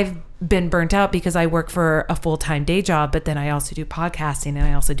 I've been burnt out because I work for a full-time day job, but then I also do podcasting and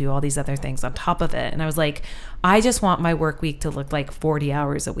I also do all these other things on top of it. And I was like, I just want my work week to look like 40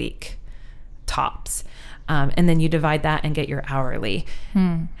 hours a week, tops. And then you divide that and get your hourly.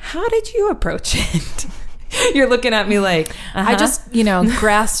 How did you approach it? You're looking at me like, I just,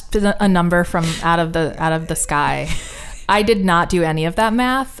 grasped a number from out of the sky. I did not do any of that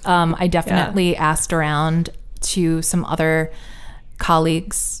math. I definitely asked around to some other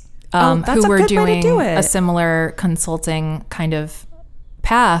colleagues who were doing a similar consulting kind of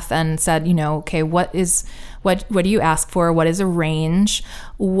path and said, okay, what do you ask for? What is a range?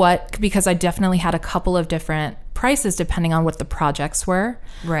 Because I definitely had a couple of different prices depending on what the projects were.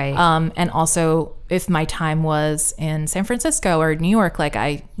 Right. And also if my time was in San Francisco or New York, like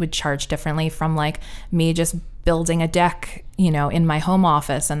I would charge differently from like me just building a deck, in my home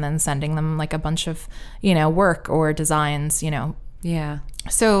office and then sending them like a bunch of, work or designs, Yeah.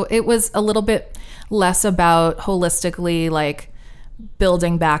 So it was a little bit less about holistically like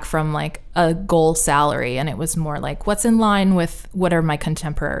building back from like a goal salary. And it was more like what's in line with what are my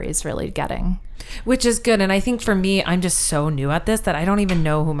contemporaries really getting. Which is good. And I think for me, I'm just so new at this that I don't even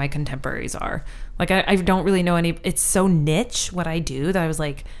know who my contemporaries are. Like I don't really know any. It's so niche what I do that I was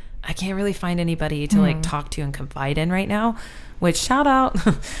like, I can't really find anybody to like talk to and confide in right now. Which shout out,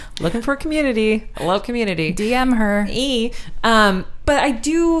 looking for a community. I love community. DM her. But I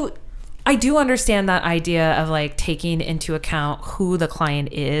do understand that idea of like taking into account who the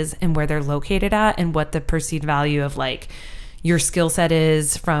client is and where they're located at and what the perceived value of like your skill set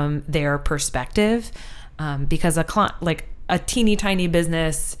is from their perspective. Because a client, like a teeny tiny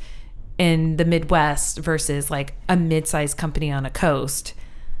business in the Midwest versus like a mid-sized company on a coast,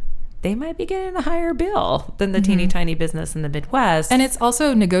 they might be getting a higher bill than the teeny tiny business in the Midwest. And it's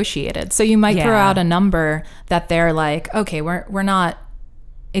also negotiated. So you might throw out a number that they're like, okay, we're not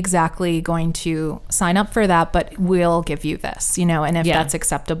exactly going to sign up for that, but we'll give you this, and if that's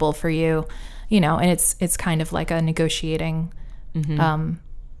acceptable for you, and it's kind of like a negotiating,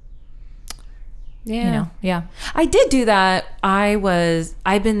 I did do that.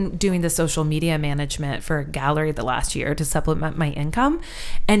 I've been doing the social media management for a gallery the last year to supplement my income.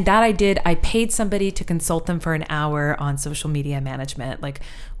 And that I paid somebody to consult them for an hour on social media management. Like,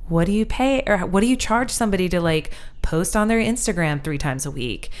 what do you pay or what do you charge somebody to like post on their Instagram 3 times a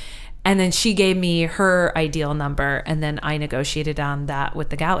week? And then she gave me her ideal number and then I negotiated on that with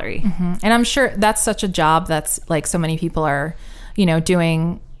the gallery. And I'm sure that's such a job that's like so many people are,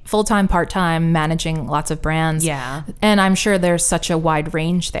 doing full-time, part-time, managing lots of brands. Yeah. And I'm sure there's such a wide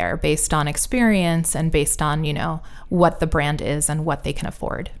range there based on experience and based on, what the brand is and what they can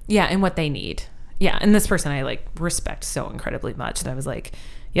afford. Yeah, and what they need. Yeah, and this person I like respect so incredibly much that I was like,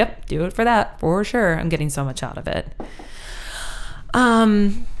 yep, do it for that, for sure. I'm getting so much out of it.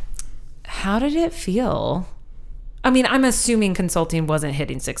 How did it feel? I mean, I'm assuming consulting wasn't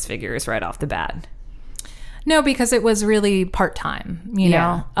hitting 6 figures right off the bat. No, because it was really part-time, you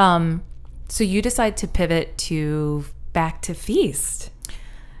know. So you decide to pivot back to Feast.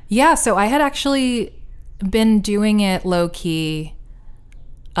 Yeah, so I had actually been doing it low-key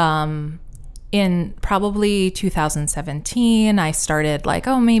in probably 2017. I started like,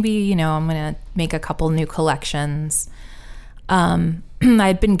 maybe, I'm going to make a couple new collections.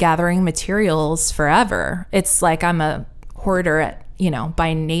 I'd been gathering materials forever. It's like I'm a hoarder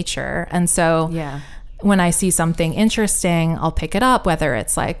by nature. And so when I see something interesting, I'll pick it up, whether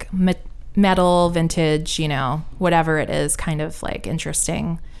it's like metal, vintage, whatever it is, kind of like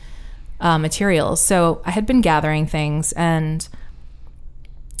interesting materials. So I had been gathering things and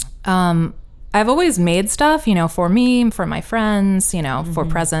I've always made stuff, for me, for my friends, for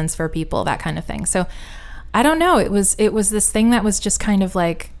presents, for people, that kind of thing. So I don't know. It was this thing that was just kind of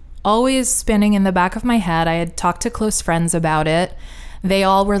like always spinning in the back of my head. I had talked to close friends about it. They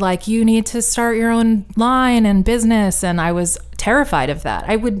all were like, you need to start your own line and business. And I was terrified of that.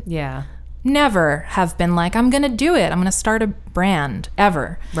 I would never have been like, I'm going to do it. I'm going to start a brand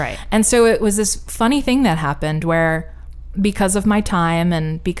ever. Right. And so it was this funny thing that happened where because of my time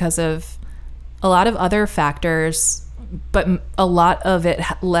and because of a lot of other factors, but a lot of it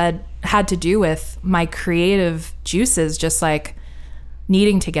had to do with my creative juices just like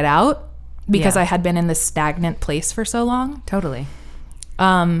needing to get out because I had been in this stagnant place for so long. Totally.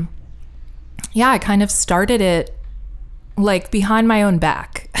 Yeah, I kind of started it like behind my own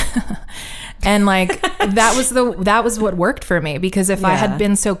back. And like that was what worked for me, because if I had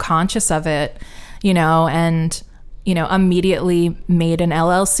been so conscious of it, and immediately made an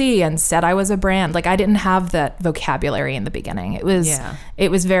LLC and said I was a brand, like I didn't have that vocabulary in the beginning. It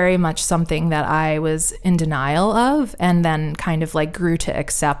was very much something that I was in denial of, and then kind of like grew to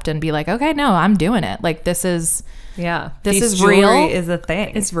accept and be like, okay, no, I'm doing it. Like this is real. Is a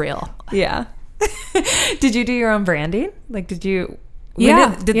thing. It's real. Yeah. Did you do your own branding? Like, did you?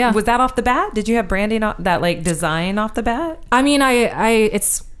 Yeah. Was that off the bat? Did you have branding that like design off the bat? I mean,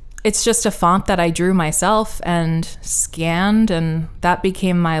 it's just a font that I drew myself and scanned, and that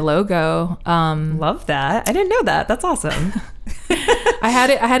became my logo. Love that. I didn't know that. That's awesome. I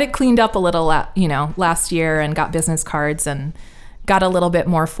had it cleaned up a little, last year, and got business cards and got a little bit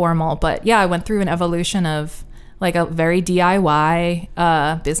more formal. But yeah, I went through an evolution of like a very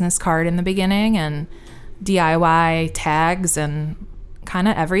DIY business card in the beginning, and DIY tags and kind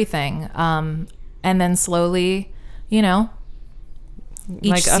of everything. And then slowly, each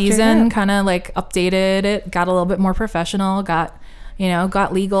like season kind of like updated it, got a little bit more professional, got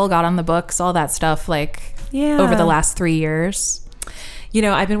legal, got on the books, all that stuff over the last 3 years.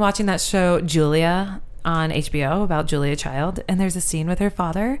 I've been watching that show Julia on HBO about Julia Child, and there's a scene with her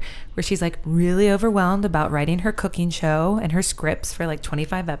father where she's like really overwhelmed about writing her cooking show and her scripts for like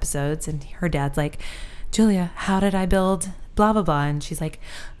 25 episodes, and her dad's like, Julia, how did I build blah blah blah? And she's like,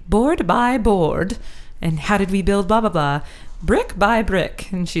 board by board. And how did we build blah blah blah? Brick by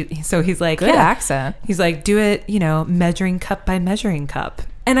brick. And so he's like, good accent. He's like, do it, measuring cup by measuring cup.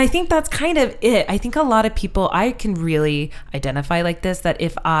 And I think that's kind of it. I think a lot of people, I can really identify like this, that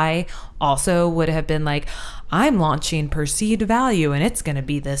if I also would have been like, I'm launching perceived value and it's going to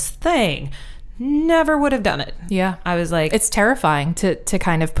be this thing, never would have done it. Yeah. I was like, it's terrifying to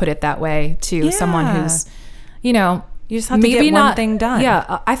kind of put it that way to someone who's, you just have to get one thing done.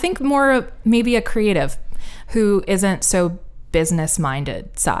 Yeah. I think more maybe a creative who isn't so business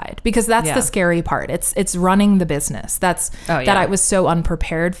minded side, because that's the scary part. It's running the business. That I was so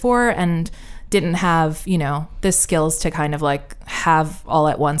unprepared for and didn't have, the skills to kind of like have all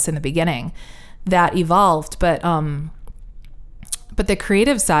at once in the beginning. That evolved, but the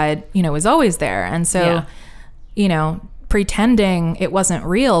creative side, was always there. And so, pretending it wasn't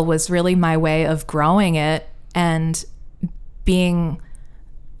real was really my way of growing it and being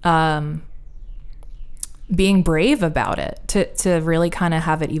brave about it to really kind of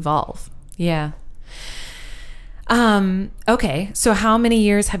have it evolve. Yeah. Okay. So how many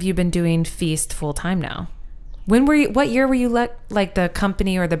years have you been doing Feast full time now? What year were you like the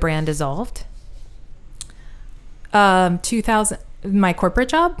company or the brand dissolved? 2000, my corporate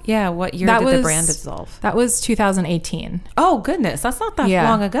job? Yeah. What year did the brand dissolve? That was 2018. Oh goodness. That's not that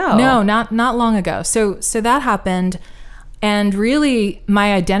long ago. No, not long ago. So that happened. And really,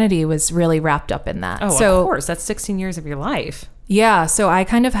 my identity was really wrapped up in that. Oh, so, of course. That's 16 years of your life. Yeah. So I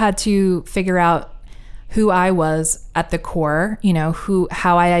kind of had to figure out who I was at the core,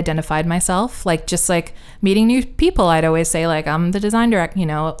 how I identified myself. Like, just like meeting new people, I'd always say, like, I'm the design director,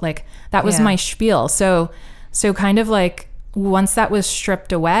 like that was my spiel. So kind of like once that was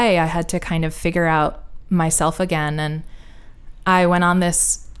stripped away, I had to kind of figure out myself again. And I went on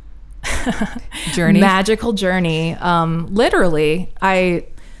this magical journey. Literally, I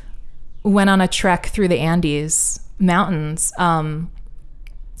went on a trek through the Andes mountains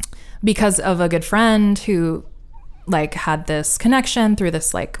because of a good friend who like had this connection through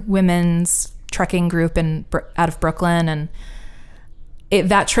this like women's trekking group out of Brooklyn, and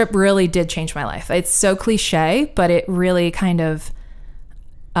that trip really did change my life. It's so cliche, but it really kind of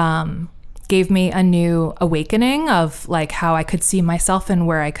gave me a new awakening of like how I could see myself and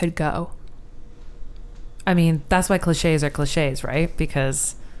where I could go. I mean, that's why cliches are cliches, right?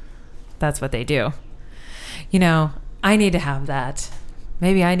 Because that's what they do. I need to have that.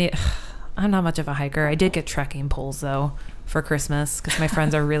 Maybe I'm not much of a hiker. I did get trekking poles though for Christmas because my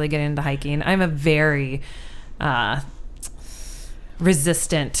friends are really getting into hiking. I'm a very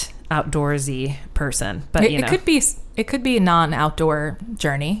resistant outdoorsy person, but it could be a non-outdoor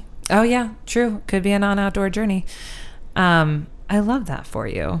journey. Oh yeah, true. Could be a non-outdoor journey. I love that for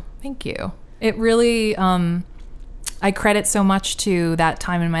you. Thank you. It really, I credit so much to that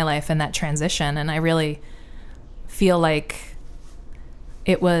time in my life and that transition. And I really feel like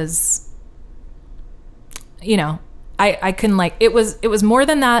it was, I can like, it was more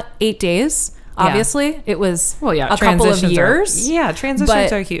than that 8 days. Obviously it was a couple of years.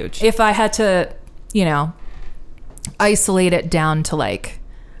 Transitions are huge. If I had to, isolate it down to like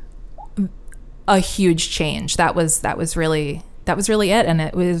a huge change, that was really it. And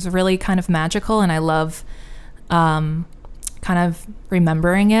it was really kind of magical. And I love, kind of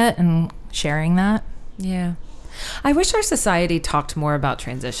remembering it and sharing that. Yeah. I wish our society talked more about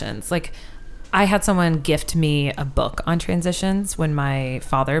transitions. Like, I had someone gift me a book on transitions when my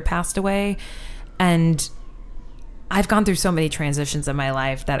father passed away. And I've gone through so many transitions in my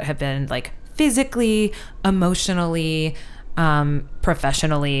life that have been like physically, emotionally,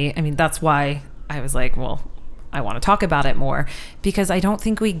 professionally. I mean, that's why I was like, well, I want to talk about it more, because I don't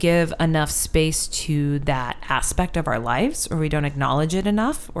think we give enough space to that aspect of our lives, or we don't acknowledge it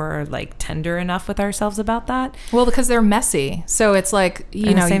enough, or like tender enough with ourselves about that. Well, because they're messy. So it's like,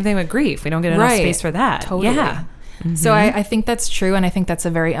 same thing with grief. We don't get enough space for that. Totally. Yeah. Mm-hmm. So I think that's true. And I think that's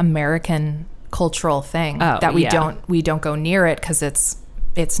a very American cultural thing that we don't go near it because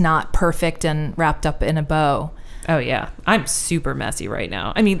it's not perfect and wrapped up in a bow. Oh yeah, I'm super messy right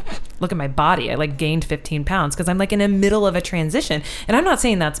now. I mean, look at my body. I like gained 15 pounds because I'm like in the middle of a transition. And I'm not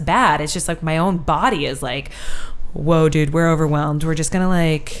saying that's bad. It's just like my own body is like, whoa, dude, we're overwhelmed. We're just gonna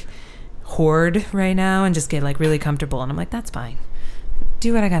like hoard right now and just get like really comfortable. And I'm like, that's fine.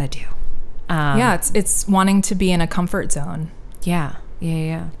 Do what I gotta do. It's wanting to be in a comfort zone. Yeah.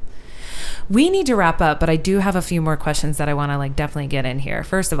 We need to wrap up, but I do have a few more questions that I want to like definitely get in here.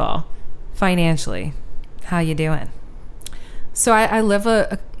 First of all, financially, how you doing? So I live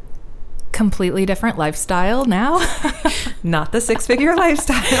a completely different lifestyle now. Not the 6-figure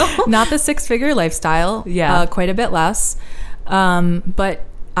lifestyle. Not the 6-figure lifestyle. Yeah. Quite a bit less. But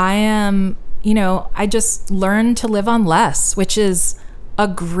I am, I just learned to live on less, which is a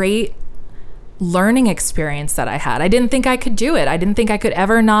great learning experience that I had. I didn't think I could do it. I didn't think I could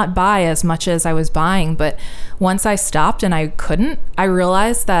ever not buy as much as I was buying. But once I stopped and I couldn't, I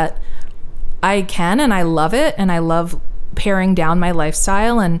realized that I can, and I love it. And I love paring down my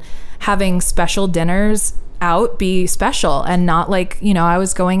lifestyle and having special dinners out be special, and not like, I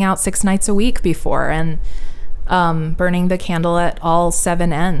was going out 6 nights a week before and burning the candle at all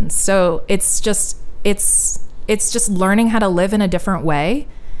 7 ends. So it's just learning how to live in a different way.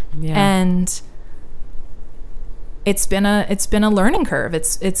 Yeah. And it's been a learning curve.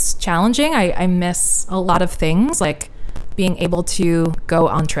 It's challenging. I miss a lot of things, like being able to go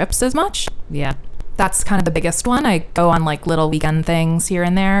on trips as much. Yeah. That's kind of the biggest one. I go on like little weekend things here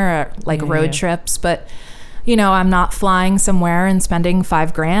and there, or like road trips, but I'm not flying somewhere and spending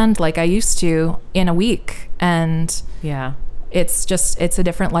 $5,000 like I used to in a week. And yeah, it's a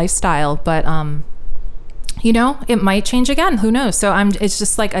different lifestyle, but it might change again. Who knows? So it's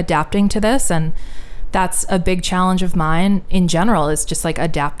just like adapting to this. And that's a big challenge of mine in general, is just like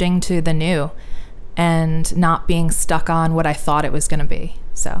adapting to the new and not being stuck on what I thought it was going to be.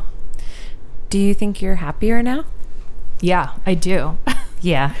 So do you think you're happier now? Yeah, I do.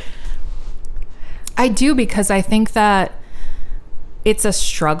 Yeah. I do, because I think that it's a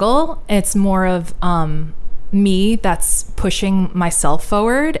struggle. It's more of me that's pushing myself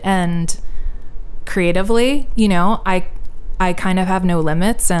forward, and creatively, I kind of have no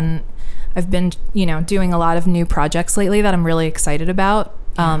limits, and I've been, doing a lot of new projects lately that I'm really excited about,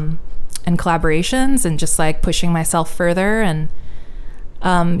 and collaborations, and just like pushing myself further. And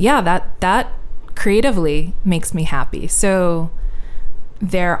that creatively makes me happy. So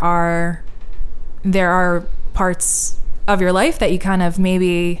there are parts of your life that you kind of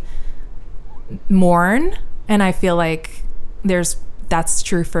maybe mourn, and I feel like that's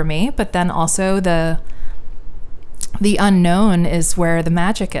true for me. But then also the unknown is where the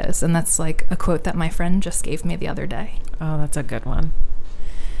magic is. And that's like a quote that my friend just gave me the other day. Oh, that's a good one.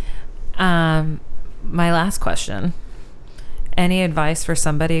 My last question. Any advice for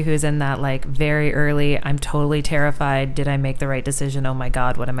somebody who's in that like very early, I'm totally terrified, did I make the right decision? Oh my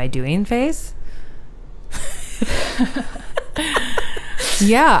God, what am I doing phase?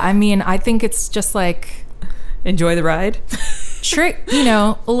 Yeah, I mean, I think it's just like, enjoy the ride.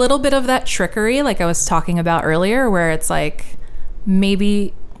 A little bit of that trickery, like I was talking about earlier, where it's like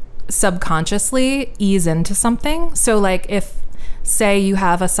maybe subconsciously ease into something. So like if, say, you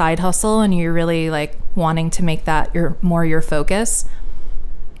have a side hustle and you're really like wanting to make that your focus,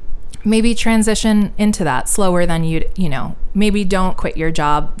 maybe transition into that slower than maybe don't quit your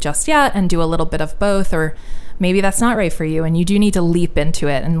job just yet and do a little bit of both. Or maybe that's not right for you and you do need to leap into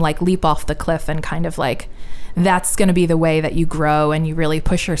it and like leap off the cliff, and kind of like that's going to be the way that you grow and you really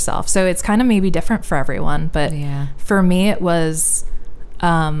push yourself. So it's kind of maybe different for everyone, but for me it was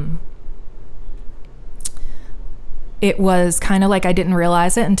it was kind of like I didn't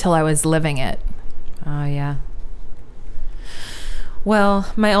realize it until I was living it. Oh, yeah.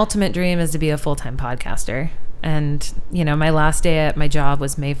 Well, my ultimate dream is to be a full-time podcaster. And, you know, my last day at my job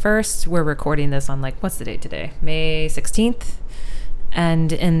was May 1st. We're recording this on, like, what's the date today? May 16th.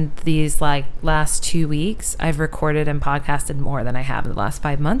 And in these, like, last 2 weeks, I've recorded and podcasted more than I have in the last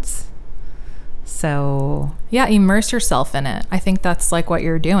 5 months. So... yeah, immerse yourself in it. I think that's, like, what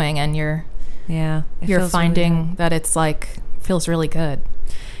you're doing. And you're finding really that it's, like, feels really good.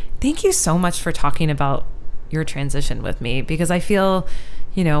 Thank you so much for talking about your transition with me, because I feel...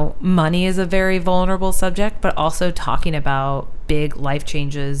 you know, money is a very vulnerable subject, but also talking about big life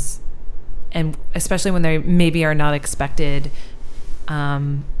changes, and especially when they maybe are not expected,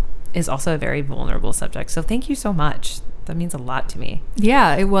 is also a very vulnerable subject. So thank you so much. That means a lot to me.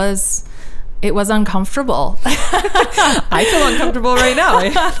 Yeah, it was uncomfortable. I feel uncomfortable right now.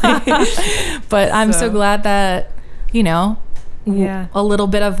 But I'm so glad that, you know, a little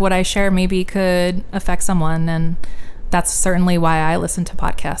bit of what I share maybe could affect someone. And that's certainly why I listen to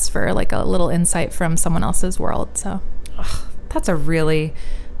podcasts, for like a little insight from someone else's world. So that's a really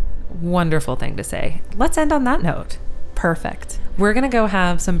wonderful thing to say. Let's end on that note. Perfect. We're going to go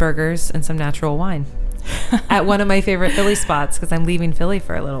have some burgers and some natural wine at one of my favorite Philly spots, because I'm leaving Philly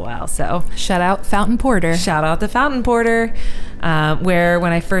for a little while. So shout out Fountain Porter. Shout out to Fountain Porter, where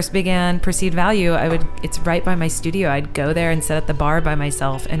when I first began Perceived Value, it's right by my studio. I'd go there and sit at the bar by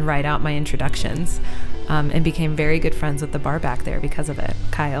myself and write out my introductions. And became very good friends with the bar back there because of it.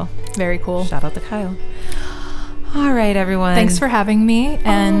 Kyle. Very cool. Shout out to Kyle. All right, everyone. Thanks for having me.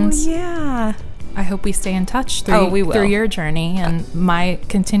 And yeah. I hope we stay in touch through your journey and my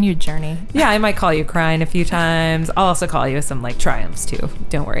continued journey. Yeah, I might call you crying a few times. I'll also call you with some like triumphs too.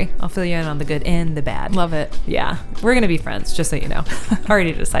 Don't worry. I'll fill you in on the good and the bad. Love it. Yeah. We're going to be friends, just so you know.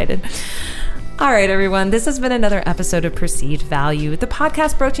 Already decided. All right, everyone, this has been another episode of Perceived Value, the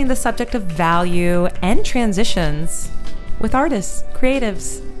podcast broaching the subject of value and transitions with artists,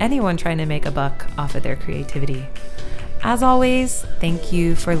 creatives, anyone trying to make a buck off of their creativity. As always, thank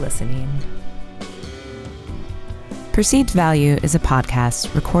you for listening. Perceived Value is a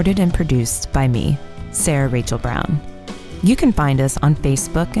podcast recorded and produced by me, Sarah Rachel Brown. You can find us on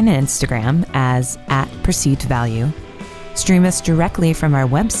Facebook and Instagram as @PerceivedValue. Stream us directly from our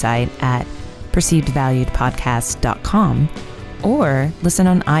website at perceivedvaluedpodcast.com, or listen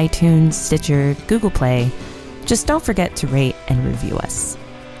on iTunes, Stitcher, Google Play. Just don't forget to rate and review us.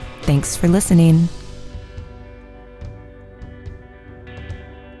 Thanks for listening.